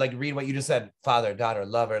something, you like read what you just said, father, daughter,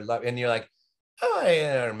 lover, love, and you're like, oh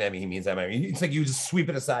yeah, maybe he means that. Maybe it's like you just sweep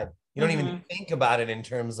it aside. You don't even think about it in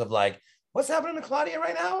terms of like, what's happening to Claudia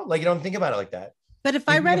right now? Like you don't think about it like that. But if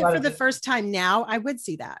I read it for the first time now, I would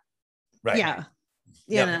see that. Right. Yeah.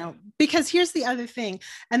 You know, because here's the other thing,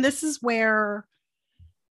 and this is where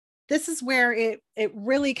this is where it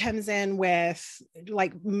really comes in with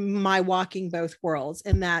like my walking both worlds,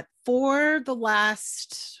 in that for the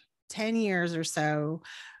last 10 years or so,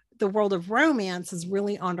 the world of romance has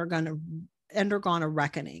really undergone a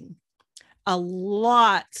reckoning. A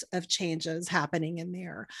lot of changes happening in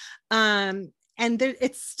there. And there,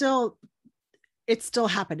 it's still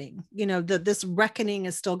happening. This reckoning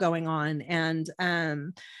is still going on. And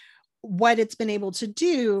what it's been able to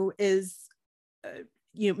do is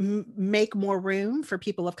make more room for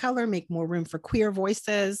people of color, make more room for queer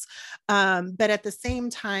voices. But at the same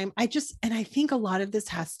time, I think a lot of this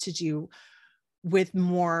has to do with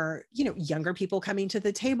more, younger people coming to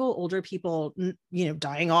the table, older people,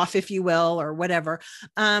 dying off, if you will, or whatever,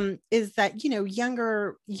 is that,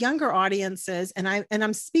 younger audiences. And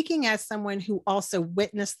I'm speaking as someone who also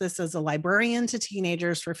witnessed this as a librarian to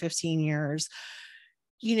teenagers for 15 years.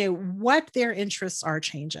 What their interests are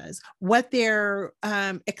changes, what they're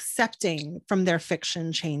accepting from their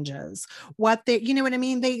fiction changes, what they, what I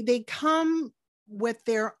mean? They come with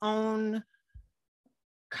their own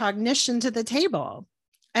cognition to the table.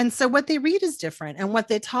 And so what they read is different, and what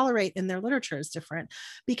they tolerate in their literature is different,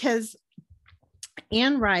 because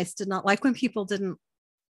Anne Rice did not like when people didn't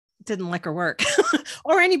like her work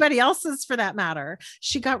or anybody else's for that matter.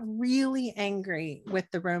 She got really angry with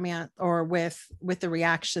the romance, or with the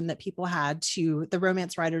reaction that people had to the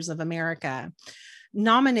Romance Writers of America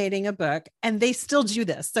nominating a book, and they still do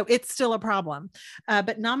this, so it's still a problem,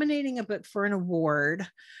 but nominating a book for an award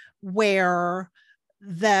where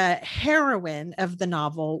the heroine of the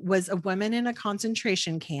novel was a woman in a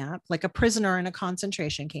concentration camp, like a prisoner in a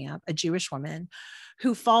concentration camp, a Jewish woman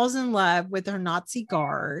who falls in love with her Nazi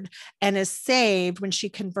guard and is saved when she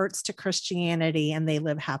converts to Christianity, and they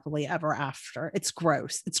live happily ever after. It's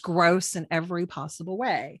gross. It's gross in every possible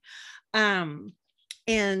way. And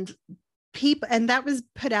that was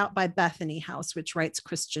put out by Bethany House, which writes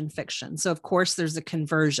Christian fiction. So of course there's a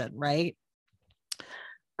conversion, right?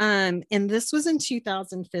 And this was in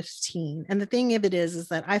 2015. And the thing of it is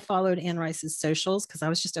that I followed Anne Rice's socials because I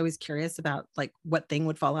was just always curious about like what thing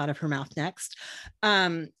would fall out of her mouth next.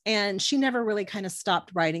 And she never really kind of stopped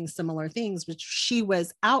writing similar things, but she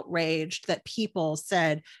was outraged that people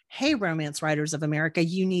said, hey, Romance Writers of America,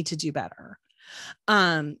 you need to do better.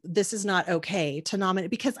 This is not okay to nominate,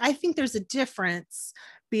 because I think there's a difference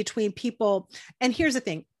between people. And here's the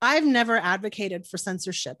thing, I've never advocated for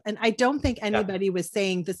censorship, and I don't think anybody was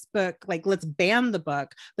saying this book, like, let's ban the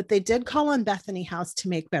book, but they did call on Bethany House to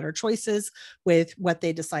make better choices with what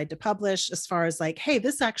they decide to publish, as far as like, hey,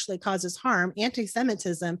 this actually causes harm.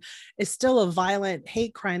 Anti-Semitism is still a violent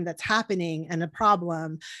hate crime that's happening and a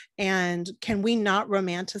problem. And can we not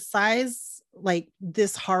romanticize like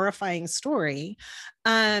this horrifying story?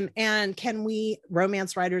 And can we,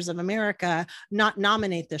 Romance Writers of America, not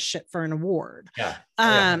nominate this shit for an award?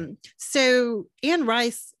 So Anne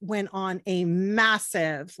Rice went on a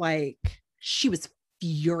massive, like, she was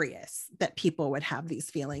furious that people would have these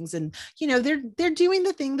feelings. And they're doing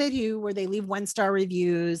the thing they do where they leave 1-star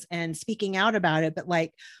reviews and speaking out about it, but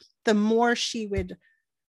like the more she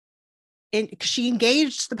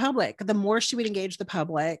engaged the public, the more she would engage the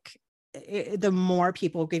public, the more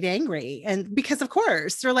people get angry. And because of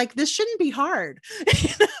course they're like, this shouldn't be hard.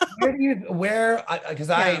 What's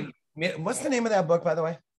the name of that book, by the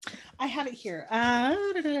way? I have it here.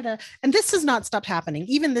 And this has not stopped happening.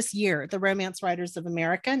 Even this year, the Romance Writers of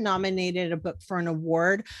America nominated a book for an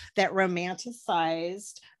award that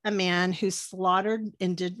romanticized a man who slaughtered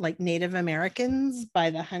and did like Native Americans by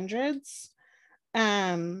the hundreds.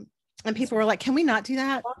 And people were like, can we not do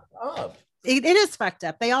that? It is fucked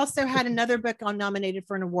up. They also had another book nominated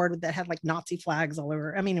for an award that had like Nazi flags all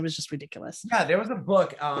over. I mean, it was just ridiculous. Yeah, there was a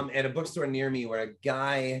book at a bookstore near me where a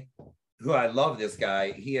guy who, I love this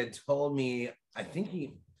guy, he had told me, I think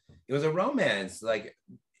it was a romance. Like,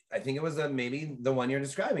 I think it was maybe the one you're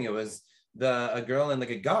describing. It was a girl in like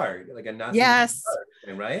a guard, like a Nazi guard,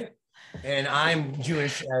 right? And I'm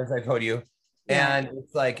Jewish, as I told you. Yeah. And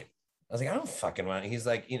it's like, I was like, I don't fucking want it. He's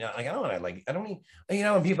like, like, I don't want to, like, I don't need,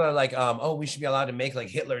 when people are like, oh, we should be allowed to make like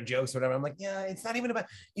Hitler jokes or whatever. I'm like, yeah, it's not even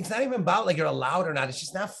about like you're allowed or not. It's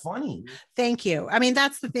just not funny. Thank you. I mean,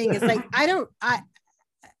 that's the thing. It's like, I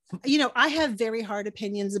have very hard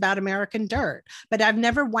opinions about American Dirt, but I've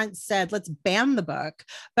never once said, let's ban the book.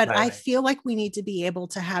 But right. I feel like we need to be able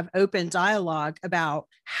to have open dialogue about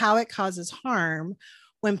how it causes harm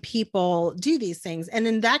when people do these things. And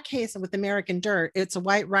in that case, with American Dirt, it's a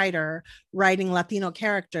white writer writing Latino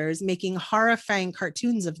characters, making horrifying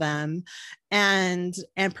cartoons of them and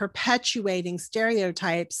perpetuating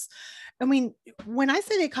stereotypes I mean, when I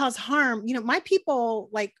say they cause harm, my people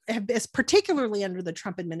like is particularly under the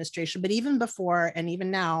Trump administration, but even before and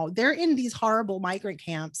even now, they're in these horrible migrant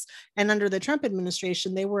camps. And under the Trump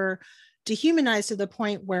administration, they were dehumanized to the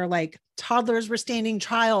point where like toddlers were standing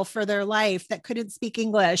trial for their life that couldn't speak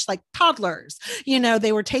English, like toddlers,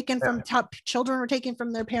 they were taken from children were taken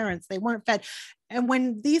from their parents. They weren't fed. And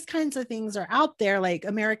when these kinds of things are out there, like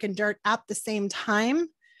American Dirt at the same time,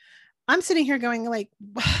 I'm sitting here going like,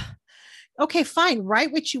 okay, fine,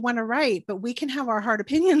 write what you want to write, but we can have our hard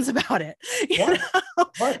opinions about it.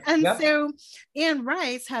 And so Anne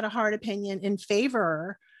Rice had a hard opinion in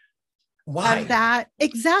favor of that.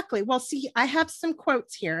 Exactly. Well, see, I have some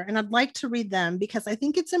quotes here and I'd like to read them because I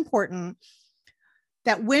think it's important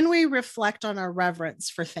that when we reflect on our reverence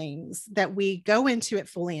for things, that we go into it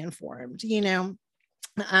fully informed,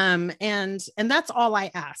 and that's all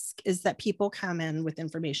I ask, is that people come in with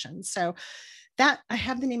information. So that I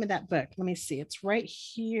have the name of that book. Let me see. It's right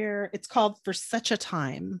here. It's called For Such a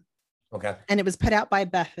Time. Okay. And it was put out by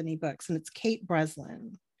Bethany Books, and it's Kate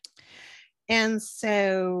Breslin. And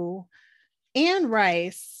so Anne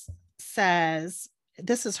Rice says,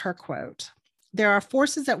 this is her quote: "There are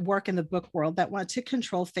forces at work in the book world that want to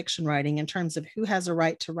control fiction writing in terms of who has a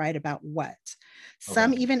right to write about what.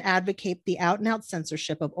 Some even advocate the out and out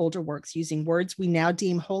censorship of older works using words we now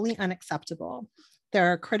deem wholly unacceptable.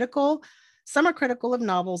 Some are critical of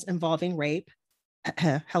novels involving rape.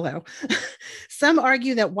 Hello. Some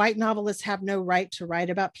argue that white novelists have no right to write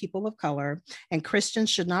about people of color, and Christians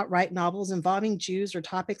should not write novels involving Jews or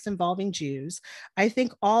topics involving Jews. I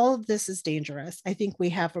think all of this is dangerous. I think we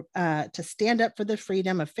have to stand up for the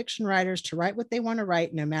freedom of fiction writers to write what they want to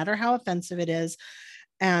write, no matter how offensive it is.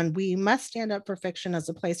 And we must stand up for fiction as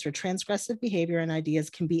a place where transgressive behavior and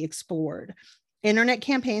ideas can be explored. Internet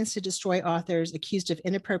campaigns to destroy authors accused of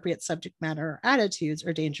inappropriate subject matter or attitudes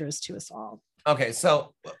are dangerous to us all." Okay,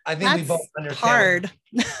 so I think we both understand. Hard.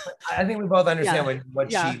 I think we both understand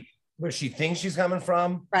where she thinks she's coming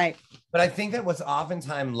from. Right. But I think that what's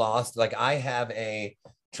oftentimes lost, like I have a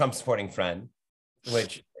Trump supporting friend,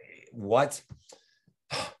 and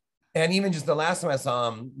even just the last time I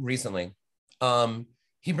saw him recently,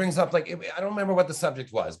 he brings up like, I don't remember what the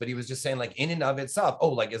subject was, but he was just saying like in and of itself,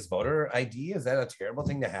 is voter ID, is that a terrible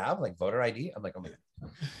thing to have? Like voter ID? I'm like, oh my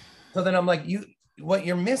God. So then I'm like, what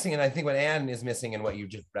you're missing, and I think what Anne is missing in what you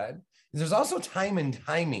just read, is there's also time and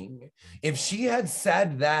timing. If she had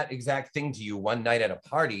said that exact thing to you one night at a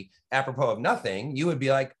party, apropos of nothing, you would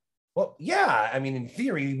be like, well, yeah, I mean, in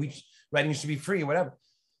theory, writing should be free, whatever.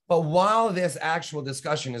 But while this actual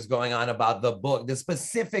discussion is going on about the book, the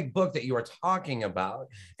specific book that you are talking about,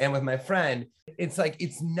 and with my friend, it's like,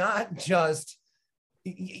 it's not just,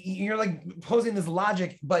 you're like posing this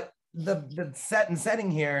logic, but the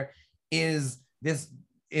setting here is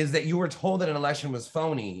that you were told that an election was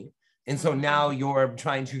phony. And so now you're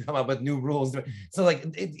trying to come up with new rules. So like,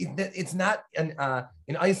 it's not an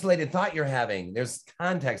isolated thought you're having. There's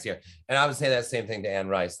context here. And I would say that same thing to Anne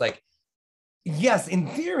Rice. Like, yes, in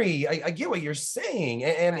theory, I get what you're saying.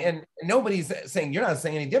 And nobody's saying, you're not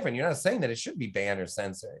saying any different. You're not saying that it should be banned or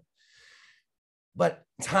censored. But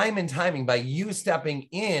time and timing, by you stepping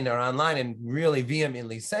in or online and really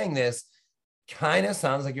vehemently saying this, kind of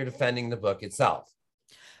sounds like you're defending the book itself.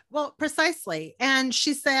 Well, precisely. And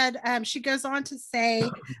she said, she goes on to say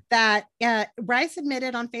that Rice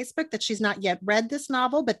admitted on Facebook that she's not yet read this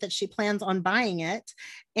novel, but that she plans on buying it.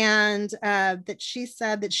 And that she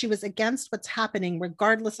said that she was against what's happening,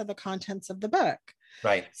 regardless of the contents of the book.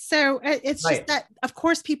 Right. So it's just that, of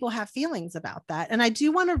course, people have feelings about that. And I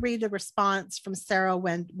do want to read a response from Sarah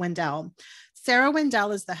Wendell. Sarah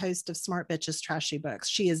Wendell is the host of Smart Bitches Trashy Books.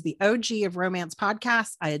 She is the OG of romance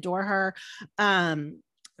podcasts. I adore her.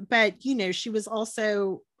 But, she was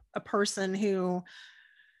also a person who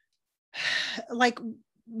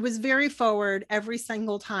was very forward every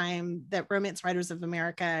single time that Romance Writers of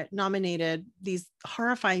America nominated these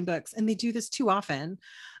horrifying books. And they do this too often.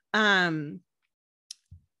 And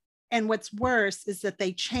what's worse is that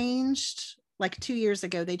they changed, like 2 years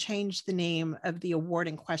ago, they changed the name of the award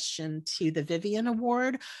in question to the Vivian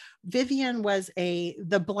Award. Vivian was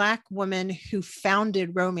the Black woman who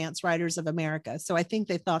founded Romance Writers of America. So I think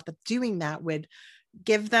they thought that doing that would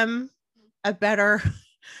give them a better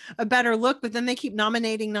look, but then they keep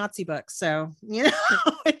nominating Nazi books. So,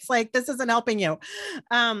 it's like, this isn't helping you.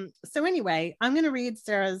 So anyway, I'm going to read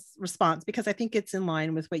Sarah's response because I think it's in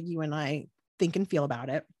line with what you and I think and feel about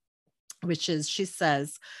it. which is, she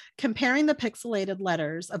says, comparing the pixelated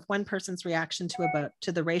letters of one person's reaction to a book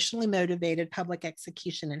to the racially motivated public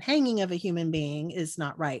execution and hanging of a human being is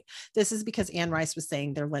not right. This is because Anne Rice was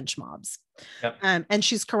saying they're lynch mobs. Yep. And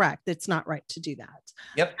she's correct. It's not right to do that.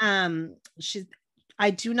 Yep. I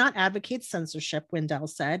do not advocate censorship, Wendell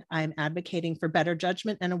said. I'm advocating for better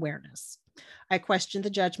judgment and awareness. I question the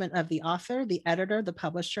judgment of the author, the editor, the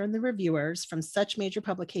publisher, and the reviewers from such major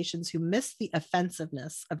publications who miss the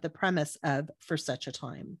offensiveness of the premise of For Such a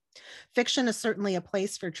Time. Fiction is certainly a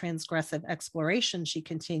place for transgressive exploration, she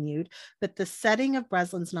continued, but the setting of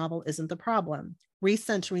Breslin's novel isn't the problem.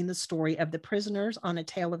 Recentering the story of the prisoners on a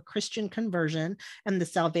tale of Christian conversion and the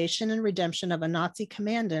salvation and redemption of a Nazi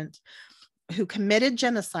commandant who committed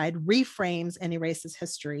genocide reframes and erases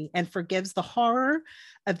history and forgives the horror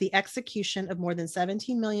of the execution of more than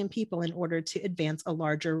 17 million people in order to advance a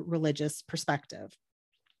larger religious perspective.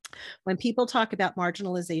 When people talk about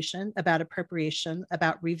marginalization, about appropriation,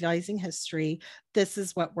 about revising history, this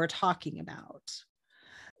is what we're talking about.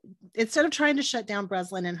 Instead of trying to shut down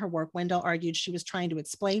Breslin and her work, Wendell argued she was trying to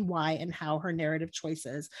explain why and how her narrative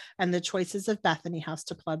choices and the choices of Bethany House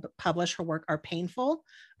to publish her work are painful,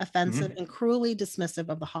 offensive, and cruelly dismissive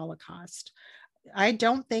of the Holocaust. I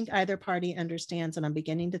don't think either party understands, and I'm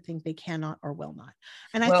beginning to think they cannot or will not.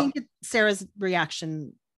 And I think Sarah's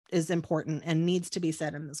reaction is important and needs to be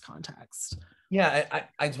said in this context. Yeah,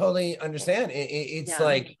 I totally understand. It's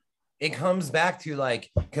like, it comes back to like,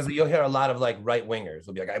 because you'll hear a lot of like right wingers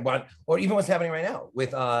will be like, I want, or even what's happening right now with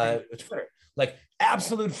Twitter, like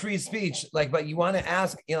absolute free speech. Like, but you want to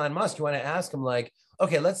ask Elon Musk, you want to ask him like,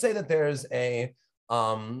 okay, let's say that there's an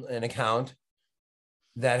account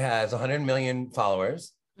that has 100 million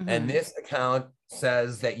followers, and this account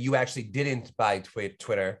says that you actually didn't buy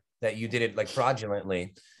Twitter, that you did it like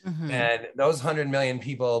fraudulently, and those 100 million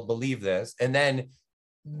people believe this, and then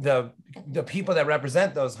the people that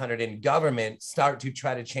represent those 100 in government start to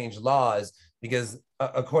try to change laws because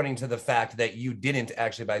according to the fact that you didn't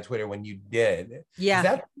actually buy Twitter when you did. Yeah. Is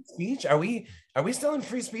that free speech? Are we still in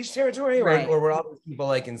free speech territory, right, or were all these people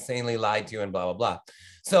like insanely lied to and blah, blah, blah?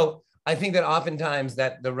 So I think that oftentimes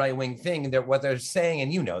that the right wing thing, that what they're saying,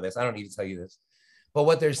 and you know this, I don't need to tell you this, but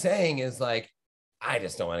what they're saying is like, I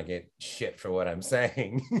just don't want to get shit for what I'm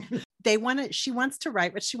saying. She wants to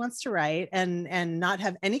write what she wants to write and not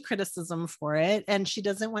have any criticism for it. And she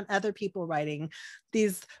doesn't want other people writing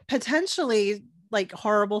these potentially like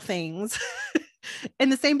horrible things in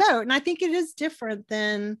the same boat. And I think it is different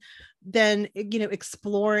than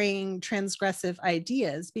exploring transgressive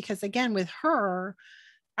ideas, because again, with her,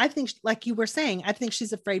 I think, like you were saying, I think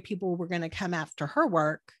she's afraid people were going to come after her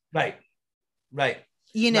work. Right.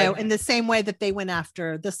 In the same way that they went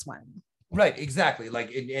after this one. Right, exactly. Like,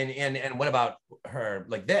 and what about her,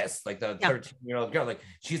 like this, like the 13-year-old girl, like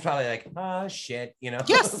she's probably like, oh shit,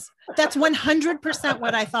 Yes, that's 100%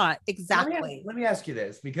 what I thought. Exactly. Let me ask you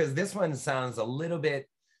this, because this one sounds a little bit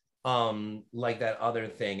like that other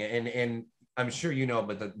thing, and I'm sure you know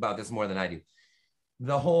about this more than I do.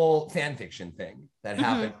 The whole fan fiction thing that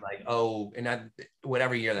happened,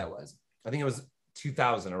 whatever year that was. I think it was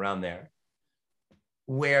 2000, around there,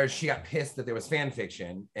 where she got pissed that there was fan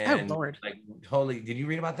fiction. And Lord. Like, totally, did you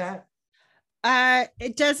read about that?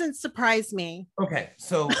 It doesn't surprise me. Okay,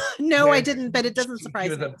 so no, I didn't, but it doesn't surprise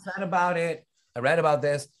me. She was upset about it. I read about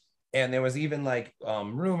this, and there was even like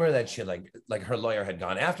rumor that she like her lawyer had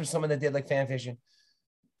gone after someone that did like fan fiction,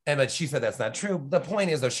 but she said that's not true. The point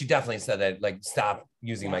is, though, she definitely said that, like, stop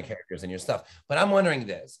using my characters in your stuff. But I'm wondering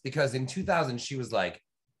this, because in 2000 she was like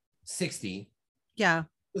 60. Yeah,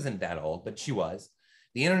 wasn't that old, but she was.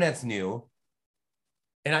 The internet's new.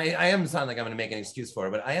 And I am sound like I'm going to make an excuse for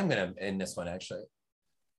it, but I am going to end this one, actually.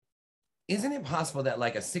 Isn't it possible that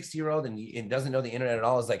like a 60-year-old and doesn't know the internet at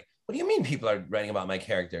all is like, what do you mean people are writing about my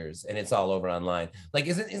characters and it's all over online? Like,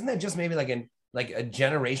 isn't that just maybe like a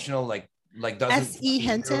generational, like doesn't S.E.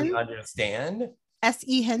 Hinton really understand?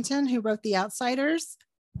 S.E. Hinton, who wrote The Outsiders.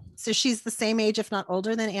 So she's the same age, if not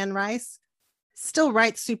older, than Anne Rice. Still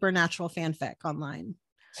writes supernatural fanfic online.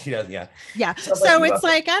 She does, yeah. Yeah. So it's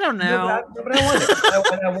like, I don't know. But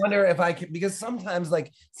I wonder if I could, because sometimes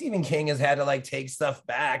like Stephen King has had to like take stuff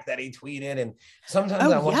back that he tweeted. And sometimes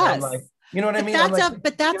I wonder, I'm like, you know what I mean?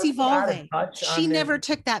 But that's evolving. She never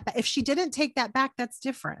took that back. If she didn't take that back, that's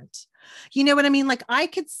different. You know what I mean? Like, I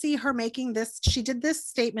could see her making this. She did this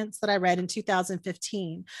statements that I read in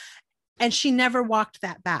 2015, and she never walked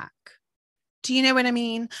that back. Do you know what I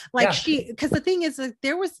mean? Like Yeah. because the thing is that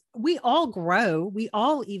we all grow, we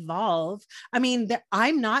all evolve. I mean,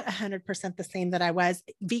 I'm not 100% the same that I was.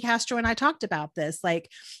 V Castro and I talked about this.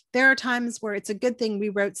 Like, there are times where it's a good thing we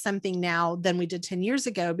wrote something now than we did 10 years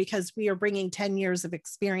ago, because we are bringing 10 years of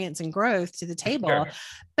experience and growth to the table. Sure.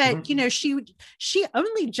 But, Mm-hmm. she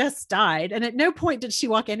only just died. And at no point did she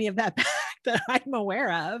walk any of that back that I'm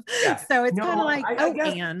aware of. Yeah. So it's kind of No, like, I oh,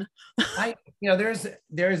 guess Anne.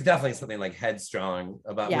 there's definitely something like headstrong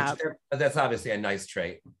about which Yeah. that's obviously a nice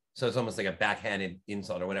trait. So it's almost like a backhanded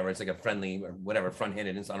insult or whatever. It's like a friendly or whatever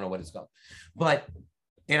front-handed insult. I don't know what it's called, but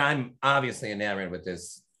and I'm obviously enamored with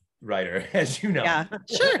this writer, as you know. Yeah,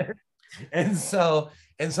 sure. and so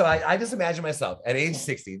I just imagine myself at age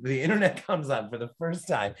 60, the internet comes on for the first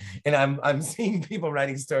time, and I'm seeing people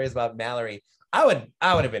writing stories about Mallory. I would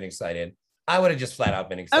have been excited. I would have just flat out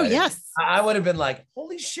been Oh, excited. yes. I would have been like,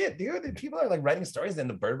 holy shit, dude, people are like writing stories in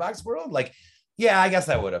the Bird Box world. Like, yeah, I guess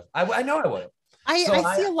I would have. I know I would have.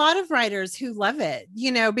 I see a lot of writers who love it,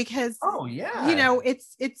 because oh yeah,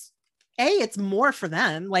 it's more for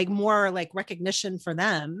them, like more like recognition for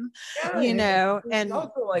them, yeah, and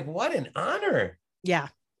also like what an honor. yeah.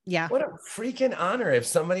 What a freaking honor if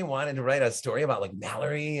somebody wanted to write a story about like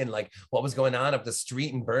Mallory and like what was going on up the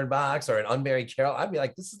street in Bird Box or an Unburied Carol. I'd be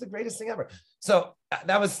like, this is the greatest thing ever. So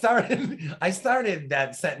that was started. I started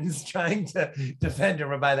that sentence trying to defend her,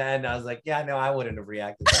 but by the end, I was like, yeah, no, I wouldn't have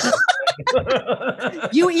reacted.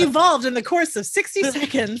 You evolved in the course of 60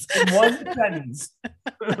 seconds. In one sentence.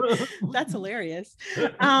 That's hilarious.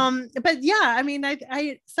 But yeah, I mean,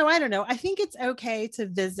 so I don't know. I think it's okay to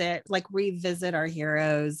revisit our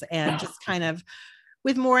heroes and just kind of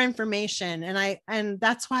with more information. And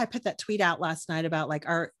that's why I put that tweet out last night about like,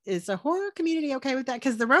 is the horror community okay with that?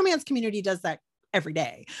 Because the romance community does that every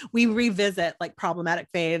day. We revisit like problematic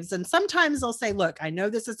faves, and sometimes they'll say, look, I know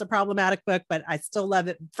this is a problematic book, but I still love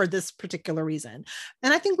it for this particular reason.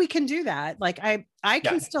 And I think we can do that. Like I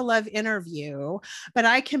can still love Interview, but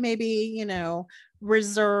I can maybe,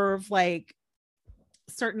 reserve like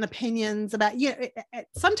certain opinions about,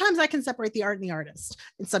 sometimes I can separate the art and the artist,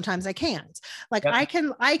 and sometimes I can't. Like I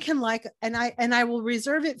can like, and I will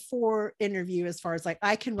reserve it for Interview, as far as like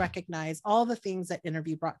I can recognize all the things that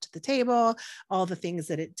Interview brought to the table, all the things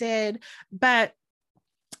that it did, but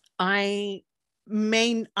I'm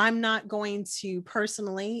not going to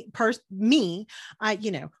personally,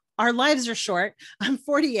 our lives are short. I'm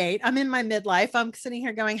 48. I'm in my midlife. I'm sitting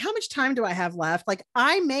here going, how much time do I have left? Like,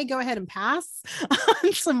 I may go ahead and pass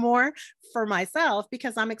on some more for myself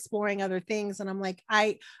because I'm exploring other things. And I'm like,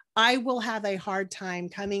 I will have a hard time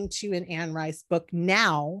coming to an Anne Rice book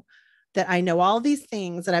now that I know all these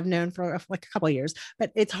things that I've known for like a couple of years,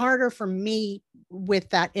 but it's harder for me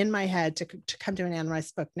with that in my head to come to an Anne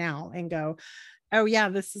Rice book now and go, oh yeah,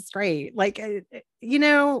 this is great. Like,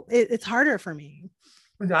 it's harder for me.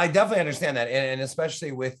 I definitely understand that. And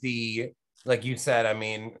especially with like you said, I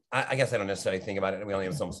mean, I guess I don't necessarily think about it. We only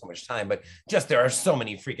have so much time, but just there are so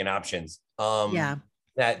many freaking options. Why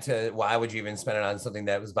would you even spend it on something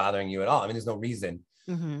that was bothering you at all? I mean, there's no reason.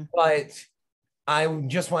 Mm-hmm. But I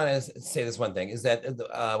just want to say this one thing is that,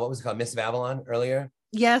 what was it called? Miss of Avalon earlier?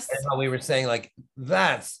 Yes. And how we were saying like,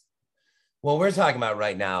 that's what we're talking about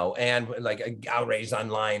right now, and like outrage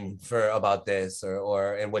online about this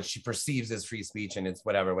or and what she perceives as free speech, and it's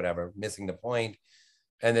whatever, missing the point.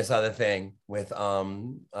 And this other thing with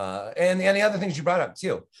and the other things you brought up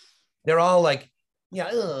too, they're all like, but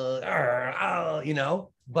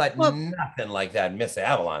nothing like that Miss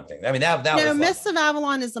Avalon thing. I mean, that was Miss of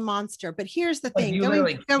Avalon is a monster. But here's the thing: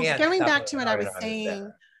 going back to what I was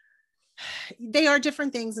saying. They are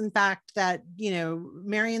different things. In fact, that,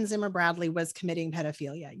 Marion Zimmer Bradley was committing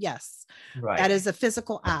pedophilia. Yes, right. That is a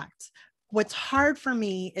physical act. What's hard for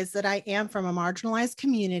me is that I am from a marginalized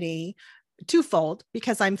community, twofold,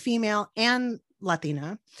 because I'm female and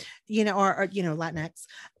Latina, or Latinx.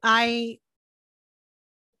 I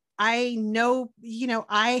know,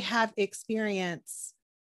 I have experience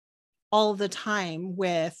all the time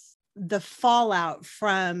with the fallout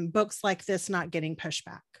from books like this not getting pushed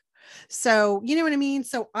back. So, you know what I mean?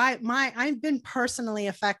 So I've been personally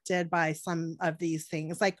affected by some of these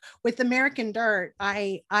things. Like with American Dirt,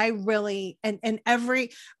 I really, I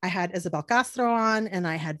had Isabel Castro on, and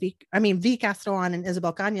I had V Castro on and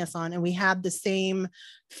Isabel Cañas on, and we had the same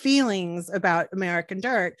feelings about American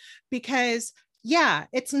Dirt because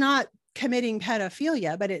it's not committing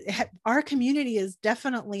pedophilia, but our community is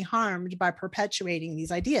definitely harmed by perpetuating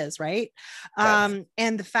these ideas. Right. Yes.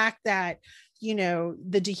 And the fact that,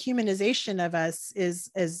 the dehumanization of us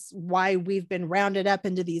is why we've been rounded up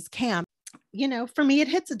into these camps. For me, it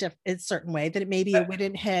hits a certain way that maybe it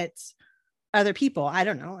wouldn't hit other people. I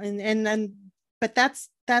don't know. And then, but that's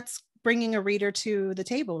bringing a reader to the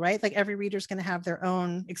table, right? Like every reader's going to have their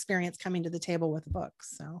own experience coming to the table with a book.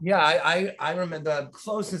 So yeah, I remember the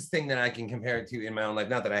closest thing that I can compare it to in my own life.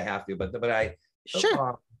 Not that I have to, but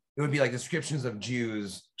sure, it would be like descriptions of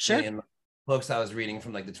Jews sure, in books I was reading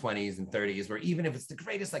from like the 20s and 30s, where even if it's the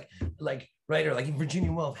greatest like writer, like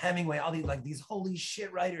Virginia Woolf, Hemingway, all these like these holy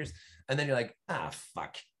shit writers, and then you're like,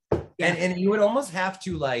 fuck. Yeah. And you would almost have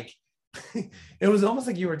to like, it was almost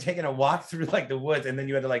like you were taking a walk through like the woods, and then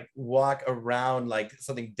you had to like walk around like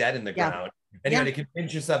something dead in the ground, and you had to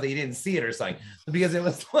convince yourself that you didn't see it or something, because it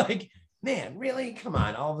was like, man, really? Come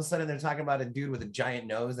on. All of a sudden they're talking about a dude with a giant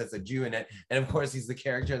nose that's a Jew in it. And of course he's the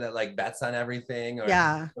character that like bets on everything,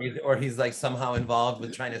 or he's like somehow involved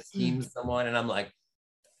with trying to scheme someone. And I'm like,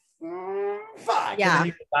 fuck. Yeah. And then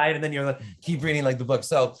you decide, and then you're like, keep reading like the book.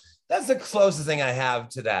 So that's the closest thing I have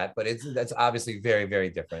to that, but that's obviously very, very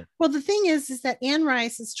different. Well, the thing is that Anne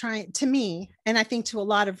Rice is trying, to me, and I think to a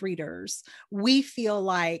lot of readers, we feel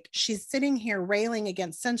like she's sitting here railing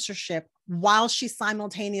against censorship while she's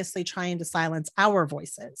simultaneously trying to silence our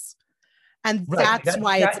voices. And that's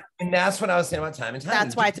why and that's what I was saying about Time and Tide.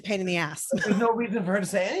 That's why it's a pain in the ass. There's no reason for her to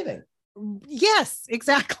say anything. Yes,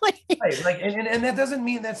 exactly. Right. Like, and that doesn't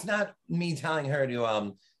mean that's not me telling her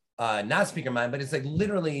to not speak her mind, but it's like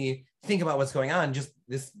literally think about what's going on. Just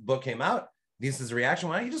this book came out. This is a reaction.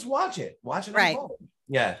 Why don't you just watch it? Watch it. Right.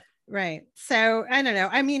 Yeah. Right. So I don't know.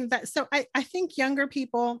 I mean, I think younger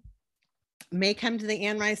people may come to the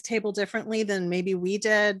Anne Rice table differently than maybe we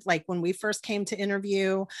did, like when we first came to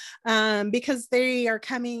interview, because they are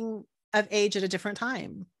coming of age at a different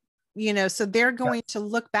time, so they're going to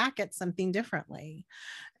look back at something differently.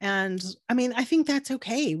 And I mean, I think that's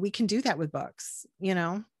okay. We can do that with books,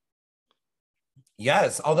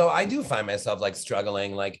 Yes, although I do find myself like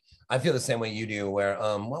struggling. Like I feel the same way you do. Where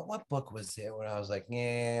what book was it where I was like,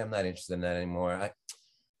 yeah, I'm not interested in that anymore.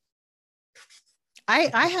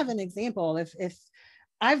 I have an example. If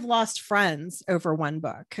I've lost friends over one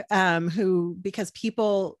book, who, because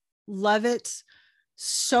people love it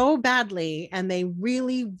so badly and they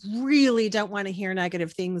really, really don't want to hear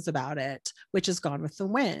negative things about it, which is Gone with the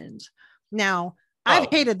Wind. Now, I've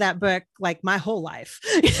hated that book like my whole life.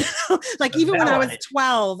 Like even when I was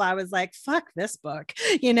 12, I was like, fuck this book,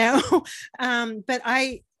 but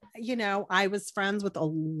I was friends with a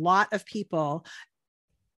lot of people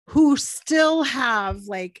who still have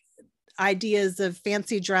like ideas of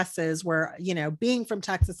fancy dresses where, being from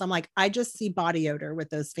Texas, I'm like, I just see body odor with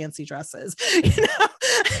those fancy dresses,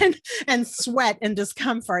 and sweat and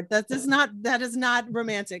discomfort. That is not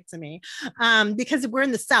romantic to me. Because we're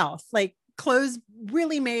in the South, like clothes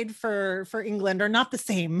really made for England are not the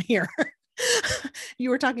same here. You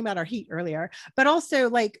were talking about our heat earlier, but also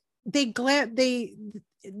like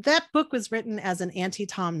that book was written as an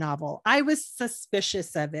anti-Tom novel. I was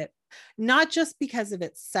suspicious of it, not just because of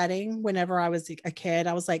its setting. Whenever I was a kid,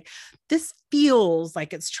 I was like, this feels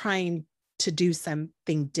like it's trying to do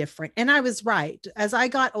something different. And I was right. As I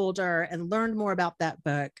got older and learned more about that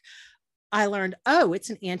book, I learned, it's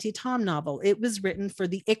an anti-Tom novel. It was written for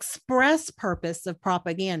the express purpose of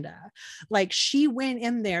propaganda. Like she went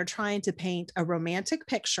in there trying to paint a romantic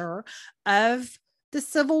picture of the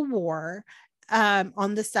Civil War,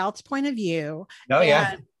 on the South's point of view.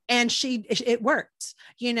 And it worked,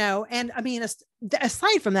 and I mean,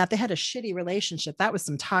 aside from that, they had a shitty relationship. That was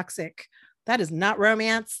some toxic, that is not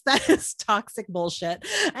romance. That is toxic bullshit.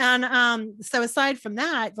 And so aside from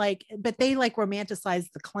that, but they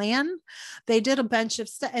romanticized the Klan. They did a bunch of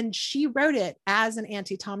stuff, and she wrote it as an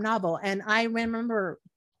anti-Tom novel. And I remember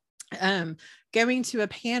going to a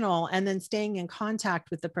panel and then staying in contact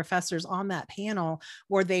with the professors on that panel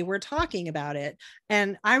where they were talking about it.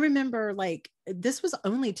 And I remember this was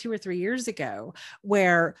only 2 or 3 years ago,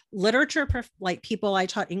 where literature, people I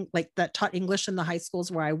taught that taught English in the high schools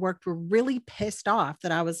where I worked, were really pissed off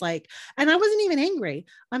that I was like, and I wasn't even angry.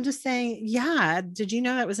 I'm just saying, yeah, did you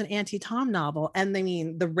know that was an anti-Tom novel? And I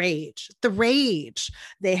mean, the rage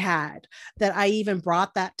they had that I even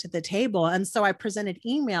brought that to the table. And so I presented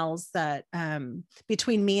emails that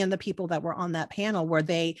between me and the people that were on that panel, where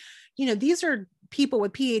they, these are people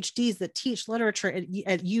with PhDs that teach literature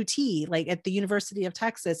at UT, like at the University of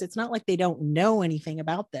Texas. It's not like they don't know anything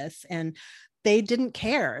about this. And they didn't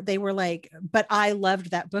care. They were like, but I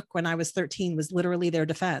loved that book when I was 13, was literally their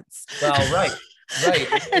defense. Well, right.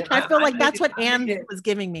 And I feel like that's what Anne was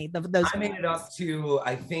giving me. Those I made it up to,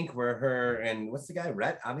 I think, where her and what's the guy?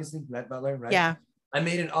 Rhett Butler, right? Yeah. I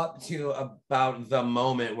made it up to about the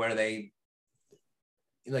moment where they,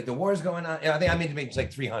 the war's going on. I think I made it maybe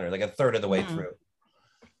 300, like a third of the way through.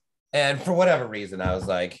 And for whatever reason, I was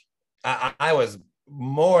like, I was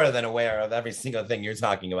more than aware of every single thing you're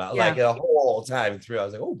talking about. Yeah. Like the whole time through, I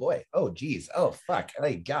was like, oh boy, oh geez, oh fuck, oh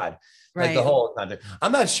God. Like Right. the whole time.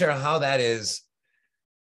 I'm not sure how that is.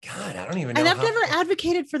 God, I don't even know. And I've never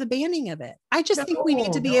advocated for the banning of it. I just think we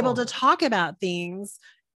need to be able to talk about things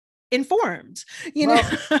informed, you know.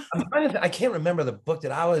 I'm trying to I can't remember the book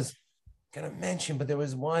that I was gonna mention, but there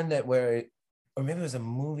was one that where, or maybe it was a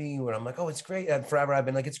movie where I'm like, oh, it's great. And forever I've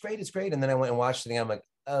been like, it's great. And then I went and watched it and I'm like,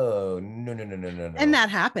 oh no. And that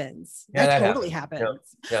happens. Yeah, that totally happens.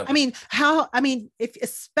 Yeah. I mean, if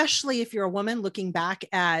especially if you're a woman looking back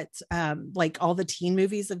at like all the teen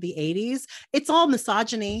movies of the 80s, it's all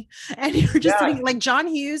misogyny. And you're just sitting like John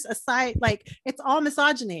Hughes aside, like it's all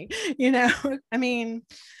misogyny, you know. I mean,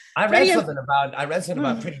 I read something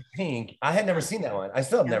about Pretty Pink. I had never seen that one. I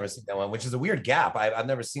still have never seen that one, which is a weird gap. I've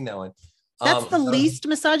never seen that one. That's the least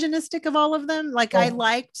misogynistic of all of them. Like I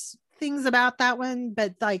liked things about that one,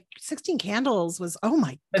 but like 16 Candles was, oh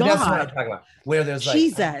my God. That's what I'm talking about. Where there's like,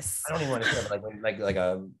 Jesus. I don't even want to say like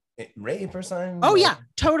a rape or something. Oh yeah,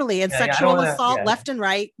 totally. And sexual assault left and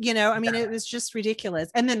right, you know. I mean, it was just ridiculous.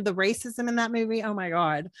 And then the racism in that movie, oh my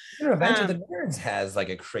God. Revenge of the Nerds has like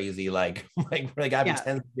a crazy like guy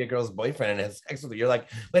pretends to be a girl's boyfriend and has sex with her. You're like,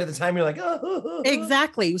 but at the time you're like, oh.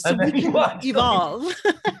 Exactly. So we can evolve.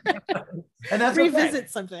 And that's revisit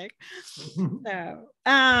something. So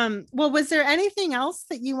well, was there anything else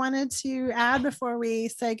that you wanted to add before we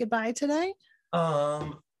say goodbye today?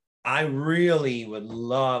 I really would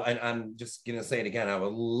love, and I'm just gonna say it again, I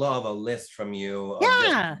would love a list from you of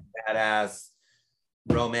badass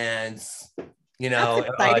romance, you know,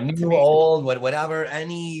 new, old, whatever,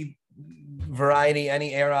 any variety,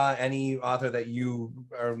 any era, any author that you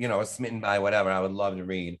are, you know, smitten by, whatever, I would love to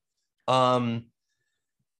read. No,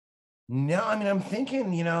 I mean, I'm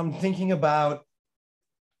thinking about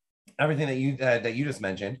everything that you just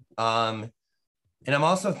mentioned. And I'm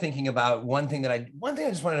also thinking about one thing I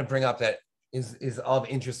just wanted to bring up that is of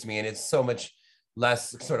interest to me, and it's so much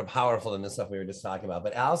less sort of powerful than the stuff we were just talking about.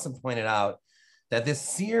 But Allison pointed out that this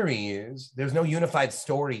series, there's no unified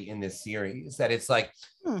story in this series, that it's like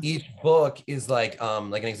each book is like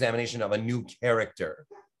an examination of a new character.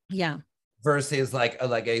 Yeah. Versus like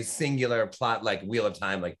a singular plot, like Wheel of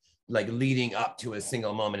Time, like leading up to a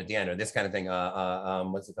single moment at the end, or this kind of thing.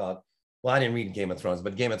 What's it called? Well, I didn't read Game of Thrones,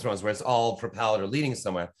 but Game of Thrones, where it's all propelled or leading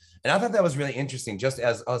somewhere. And I thought that was really interesting, just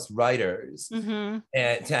as us writers, and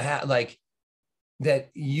to have like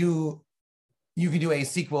that you could do a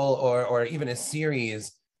sequel or even a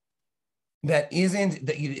series that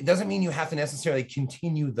it doesn't mean you have to necessarily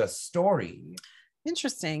continue the story.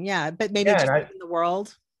 Interesting, yeah, but maybe just in the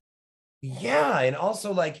world. Yeah, and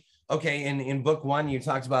also like, okay, in book one, you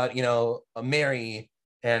talked about, you know, Mary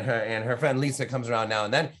and her friend Lisa comes around now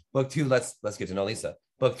and then. Book two, let's get to know Lisa.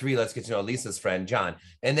 Book three, let's get to know Lisa's friend John.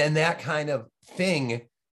 And then that kind of thing,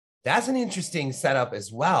 that's an interesting setup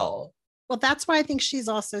as well. Well, that's why I think she's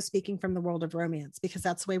also speaking from the world of romance, because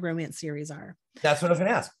that's the way romance series are. That's what I was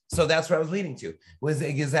gonna ask. So that's what I was leading to.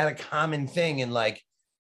 Is that a common thing in like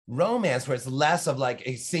romance, where it's less of like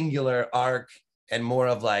a singular arc and more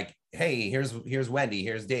of like, hey, here's Wendy,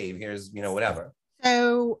 here's Dave, here's, you know, whatever.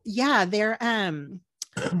 So yeah, they're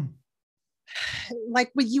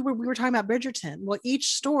like we were talking about Bridgerton. Well,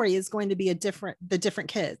 each story is going to be the different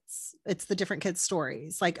kids. It's the different kids'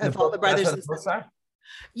 stories, like of all the brothers and sisters.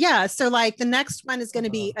 Yeah, so like the next one is going to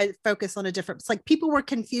be a focus on a different. It's like people were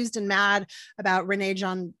confused and mad about Renee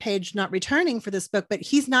John Page not returning for this book, but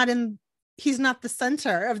he's not the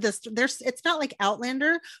center of this. It's not like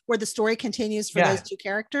Outlander where the story continues for those two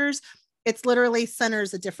characters. It's literally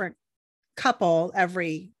centers a different couple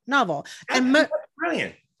every novel. And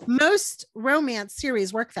brilliant. Most romance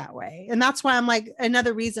series work that way. And that's why I'm like,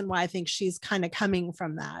 another reason why I think she's kind of coming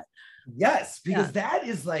from that. Yes, because that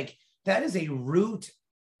is a root,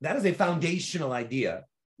 that is a foundational idea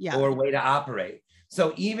or way to operate.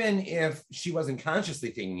 So even if she wasn't consciously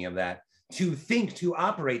thinking of that, to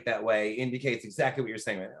operate that way indicates exactly what you're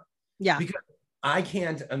saying right now. Yeah. Because I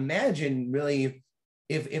can't imagine really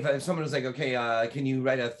if someone was like, okay, can you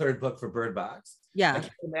write a third book for Bird Box? Yeah. I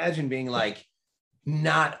can't imagine being like,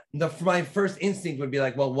 my first instinct would be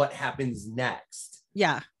like, well, what happens next?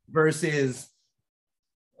 Yeah. Versus,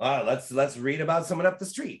 let's read about someone up the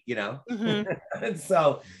street, you know? And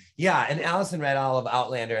so, yeah. And Allison read all of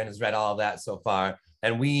Outlander and has read all of that so far.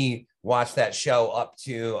 And we watched that show up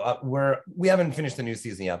to, we haven't finished the new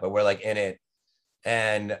season yet, but we're like in it.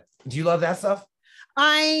 And do you love that stuff?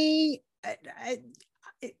 Okay.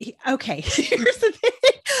 Here's the thing.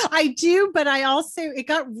 I do, but I also, it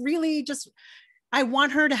got really just, I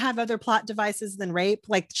want her to have other plot devices than rape.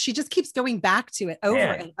 Like she just keeps going back to it over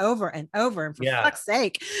Man. and over and over. And for Yeah, fuck's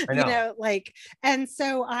sake, I know. like, and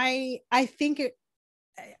so I think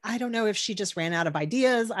I don't know if she just ran out of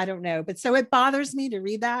ideas. I don't know. But so it bothers me to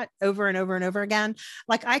read that over and over and over again.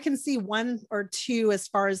 Like I can see one or two as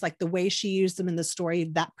far as like the way she used them in the story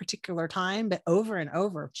that particular time, but over and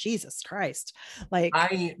over, Jesus Christ. Like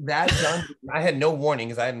I had no warning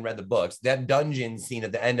because I hadn't read the books. That dungeon scene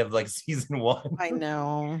at the end of like season 1. I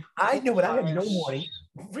know. I knew it. I had no warning.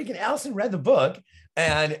 Freaking Allison read the book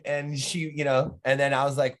and she, and then I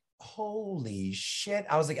was like, holy shit.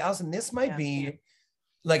 I was like, Allison, this might be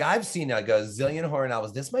like, I've seen like a zillion horror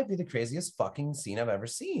novels. This might be the craziest fucking scene I've ever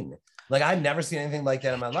seen. Like, I've never seen anything like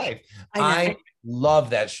that in my life. I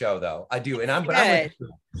love that show though. I do. And I'm like,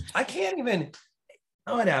 I can't even,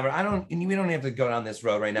 whatever. We don't have to go down this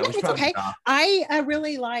road right now. No, it's okay. I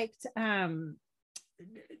really liked,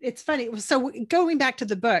 it's funny. So going back to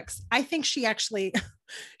the books, I think she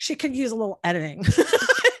could use a little editing.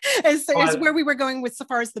 is where we were going with so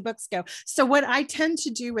far as the books go. So what I tend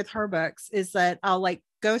to do with her books is that I'll like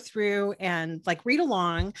go through and like read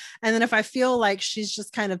along. And then if I feel like she's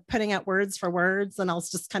just kind of putting out words for words, then I'll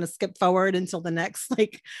just kind of skip forward until the next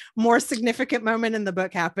like more significant moment in the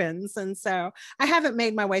book happens. And so I haven't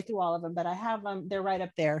made my way through all of them, but I have them. They're right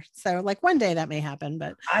up there. So like one day that may happen,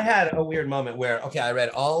 but I had a weird moment where, I read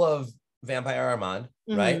all of Vampire Armand,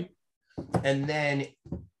 right? And then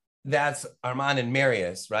that's Armand and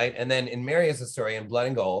Marius, right? And then in Marius' story in Blood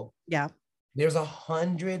and Gold, there's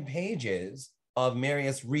 100 pages of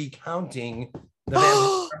Marius recounting the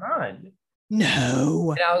Vampire Armand.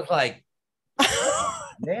 No. And I was like,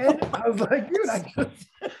 man, dude,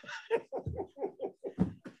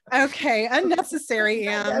 okay, unnecessary,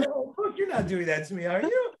 Anne. You're not doing that to me, are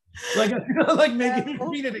you? Like making me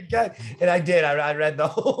read it again. And I did. I read the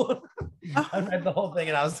whole I read the whole thing,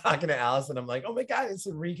 and I was talking to Allison. I'm like, oh my God, it's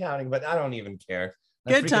a recounting, but I don't even care.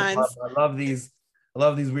 Good times. I love these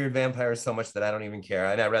weird vampires so much that I don't even care.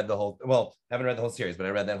 And I read the whole, haven't read the whole series, but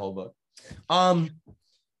I read that whole book. I'm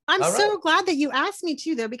so glad that you asked me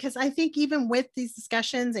to, though, because I think even with these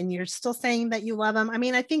discussions and you're still saying that you love them, I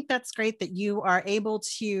mean, I think that's great that you are able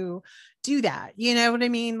to do that. You know what I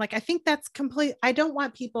mean? Like, I think that's complete. I don't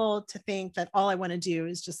want people to think that all I want to do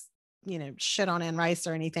is just, shit on Anne Rice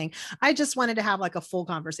or anything. I just wanted to have like a full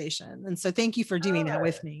conversation. And so thank you for doing that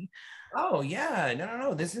with me. Oh yeah.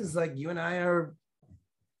 No. This is like, you and I are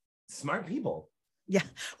smart people. Yeah.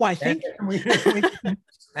 Well, I think.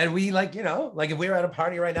 And we like, like if we were at a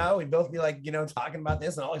party right now, we'd both be like, talking about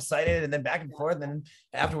this and all excited and then back and forth. And then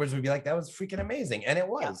afterwards we'd be like, that was freaking amazing. And it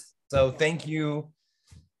was. Yeah. So thank you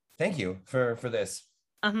for this.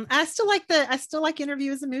 I still like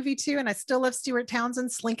Interview as a movie too. And I still love Stuart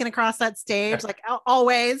Townsend slinking across that stage, like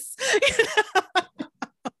always,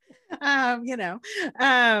 and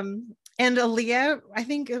Aaliyah, I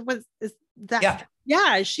think it was,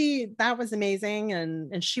 that was amazing.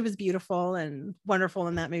 And she was beautiful and wonderful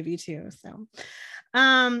in that movie too. So,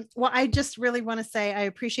 well, I just really want to say, I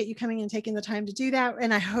appreciate you coming and taking the time to do that.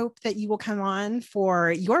 And I hope that you will come on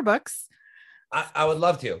for your books. I would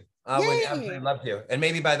love to. I would absolutely love to. And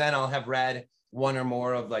maybe by then I'll have read one or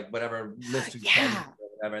more of like whatever list of or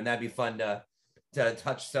whatever. And that'd be fun to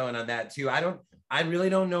touchstone on that too. I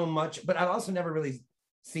really don't know much, but I've also never really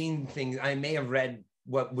seen things. I may have read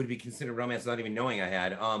what would be considered romance without even knowing I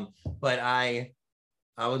had. But I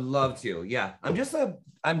would love to. Yeah. I'm just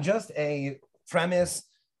a premise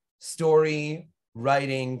story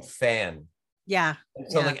writing fan. Yeah.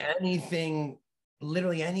 So like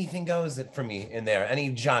literally anything goes for me in there,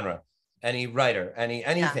 any genre, any writer,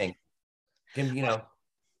 anything.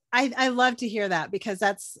 I love to hear that, because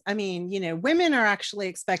that's, women are actually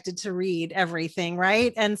expected to read everything,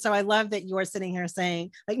 right? And so I love that you're sitting here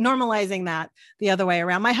saying, like, normalizing that the other way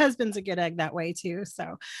around. My husband's a good egg that way too.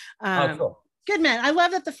 So cool. Good man. I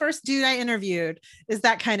love that the first dude I interviewed is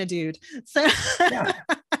that kind of dude. So yeah.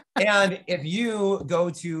 And if you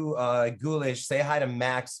go to Ghoulish, say hi to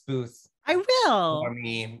Max Booth. I will.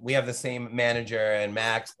 We have the same manager, and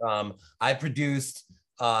Max. I produced.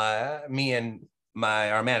 Me and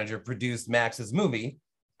our manager produced Max's movie.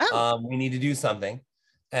 We need to do something,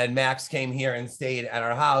 and Max came here and stayed at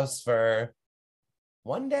our house for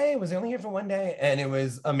one day. Was he only here for one day? And it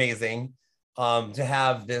was amazing to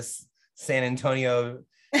have this San Antonio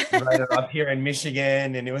writer up here in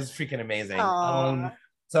Michigan, and it was freaking amazing.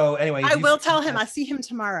 So anyway, I will tell him. I see him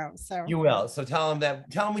tomorrow. So you will. So tell him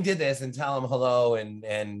we did this, and tell him hello,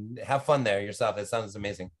 and have fun there yourself. It sounds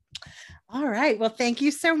amazing. All right. Well, thank you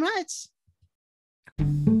so much.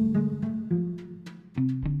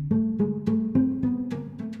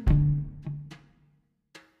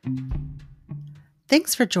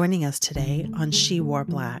 Thanks for joining us today on She Wore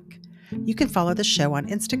Black. You can follow the show on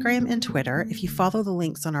Instagram and Twitter if you follow the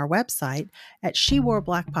links on our website at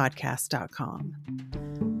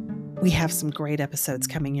sheworeblackpodcast.com. We have some great episodes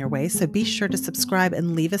coming your way, so be sure to subscribe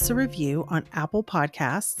and leave us a review on Apple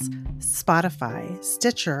Podcasts, Spotify,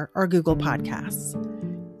 Stitcher, or Google Podcasts.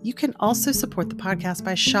 You can also support the podcast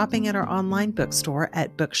by shopping at our online bookstore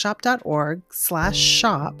at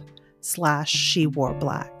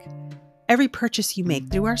bookshop.org/shop/sheworeblack. Every purchase you make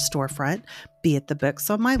through our storefront, be it the books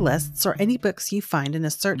on my lists or any books you find in a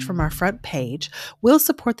search from our front page, will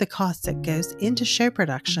support the cost that goes into show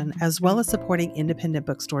production as well as supporting independent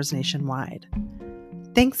bookstores nationwide.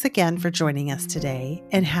 Thanks again for joining us today,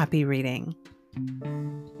 and happy reading.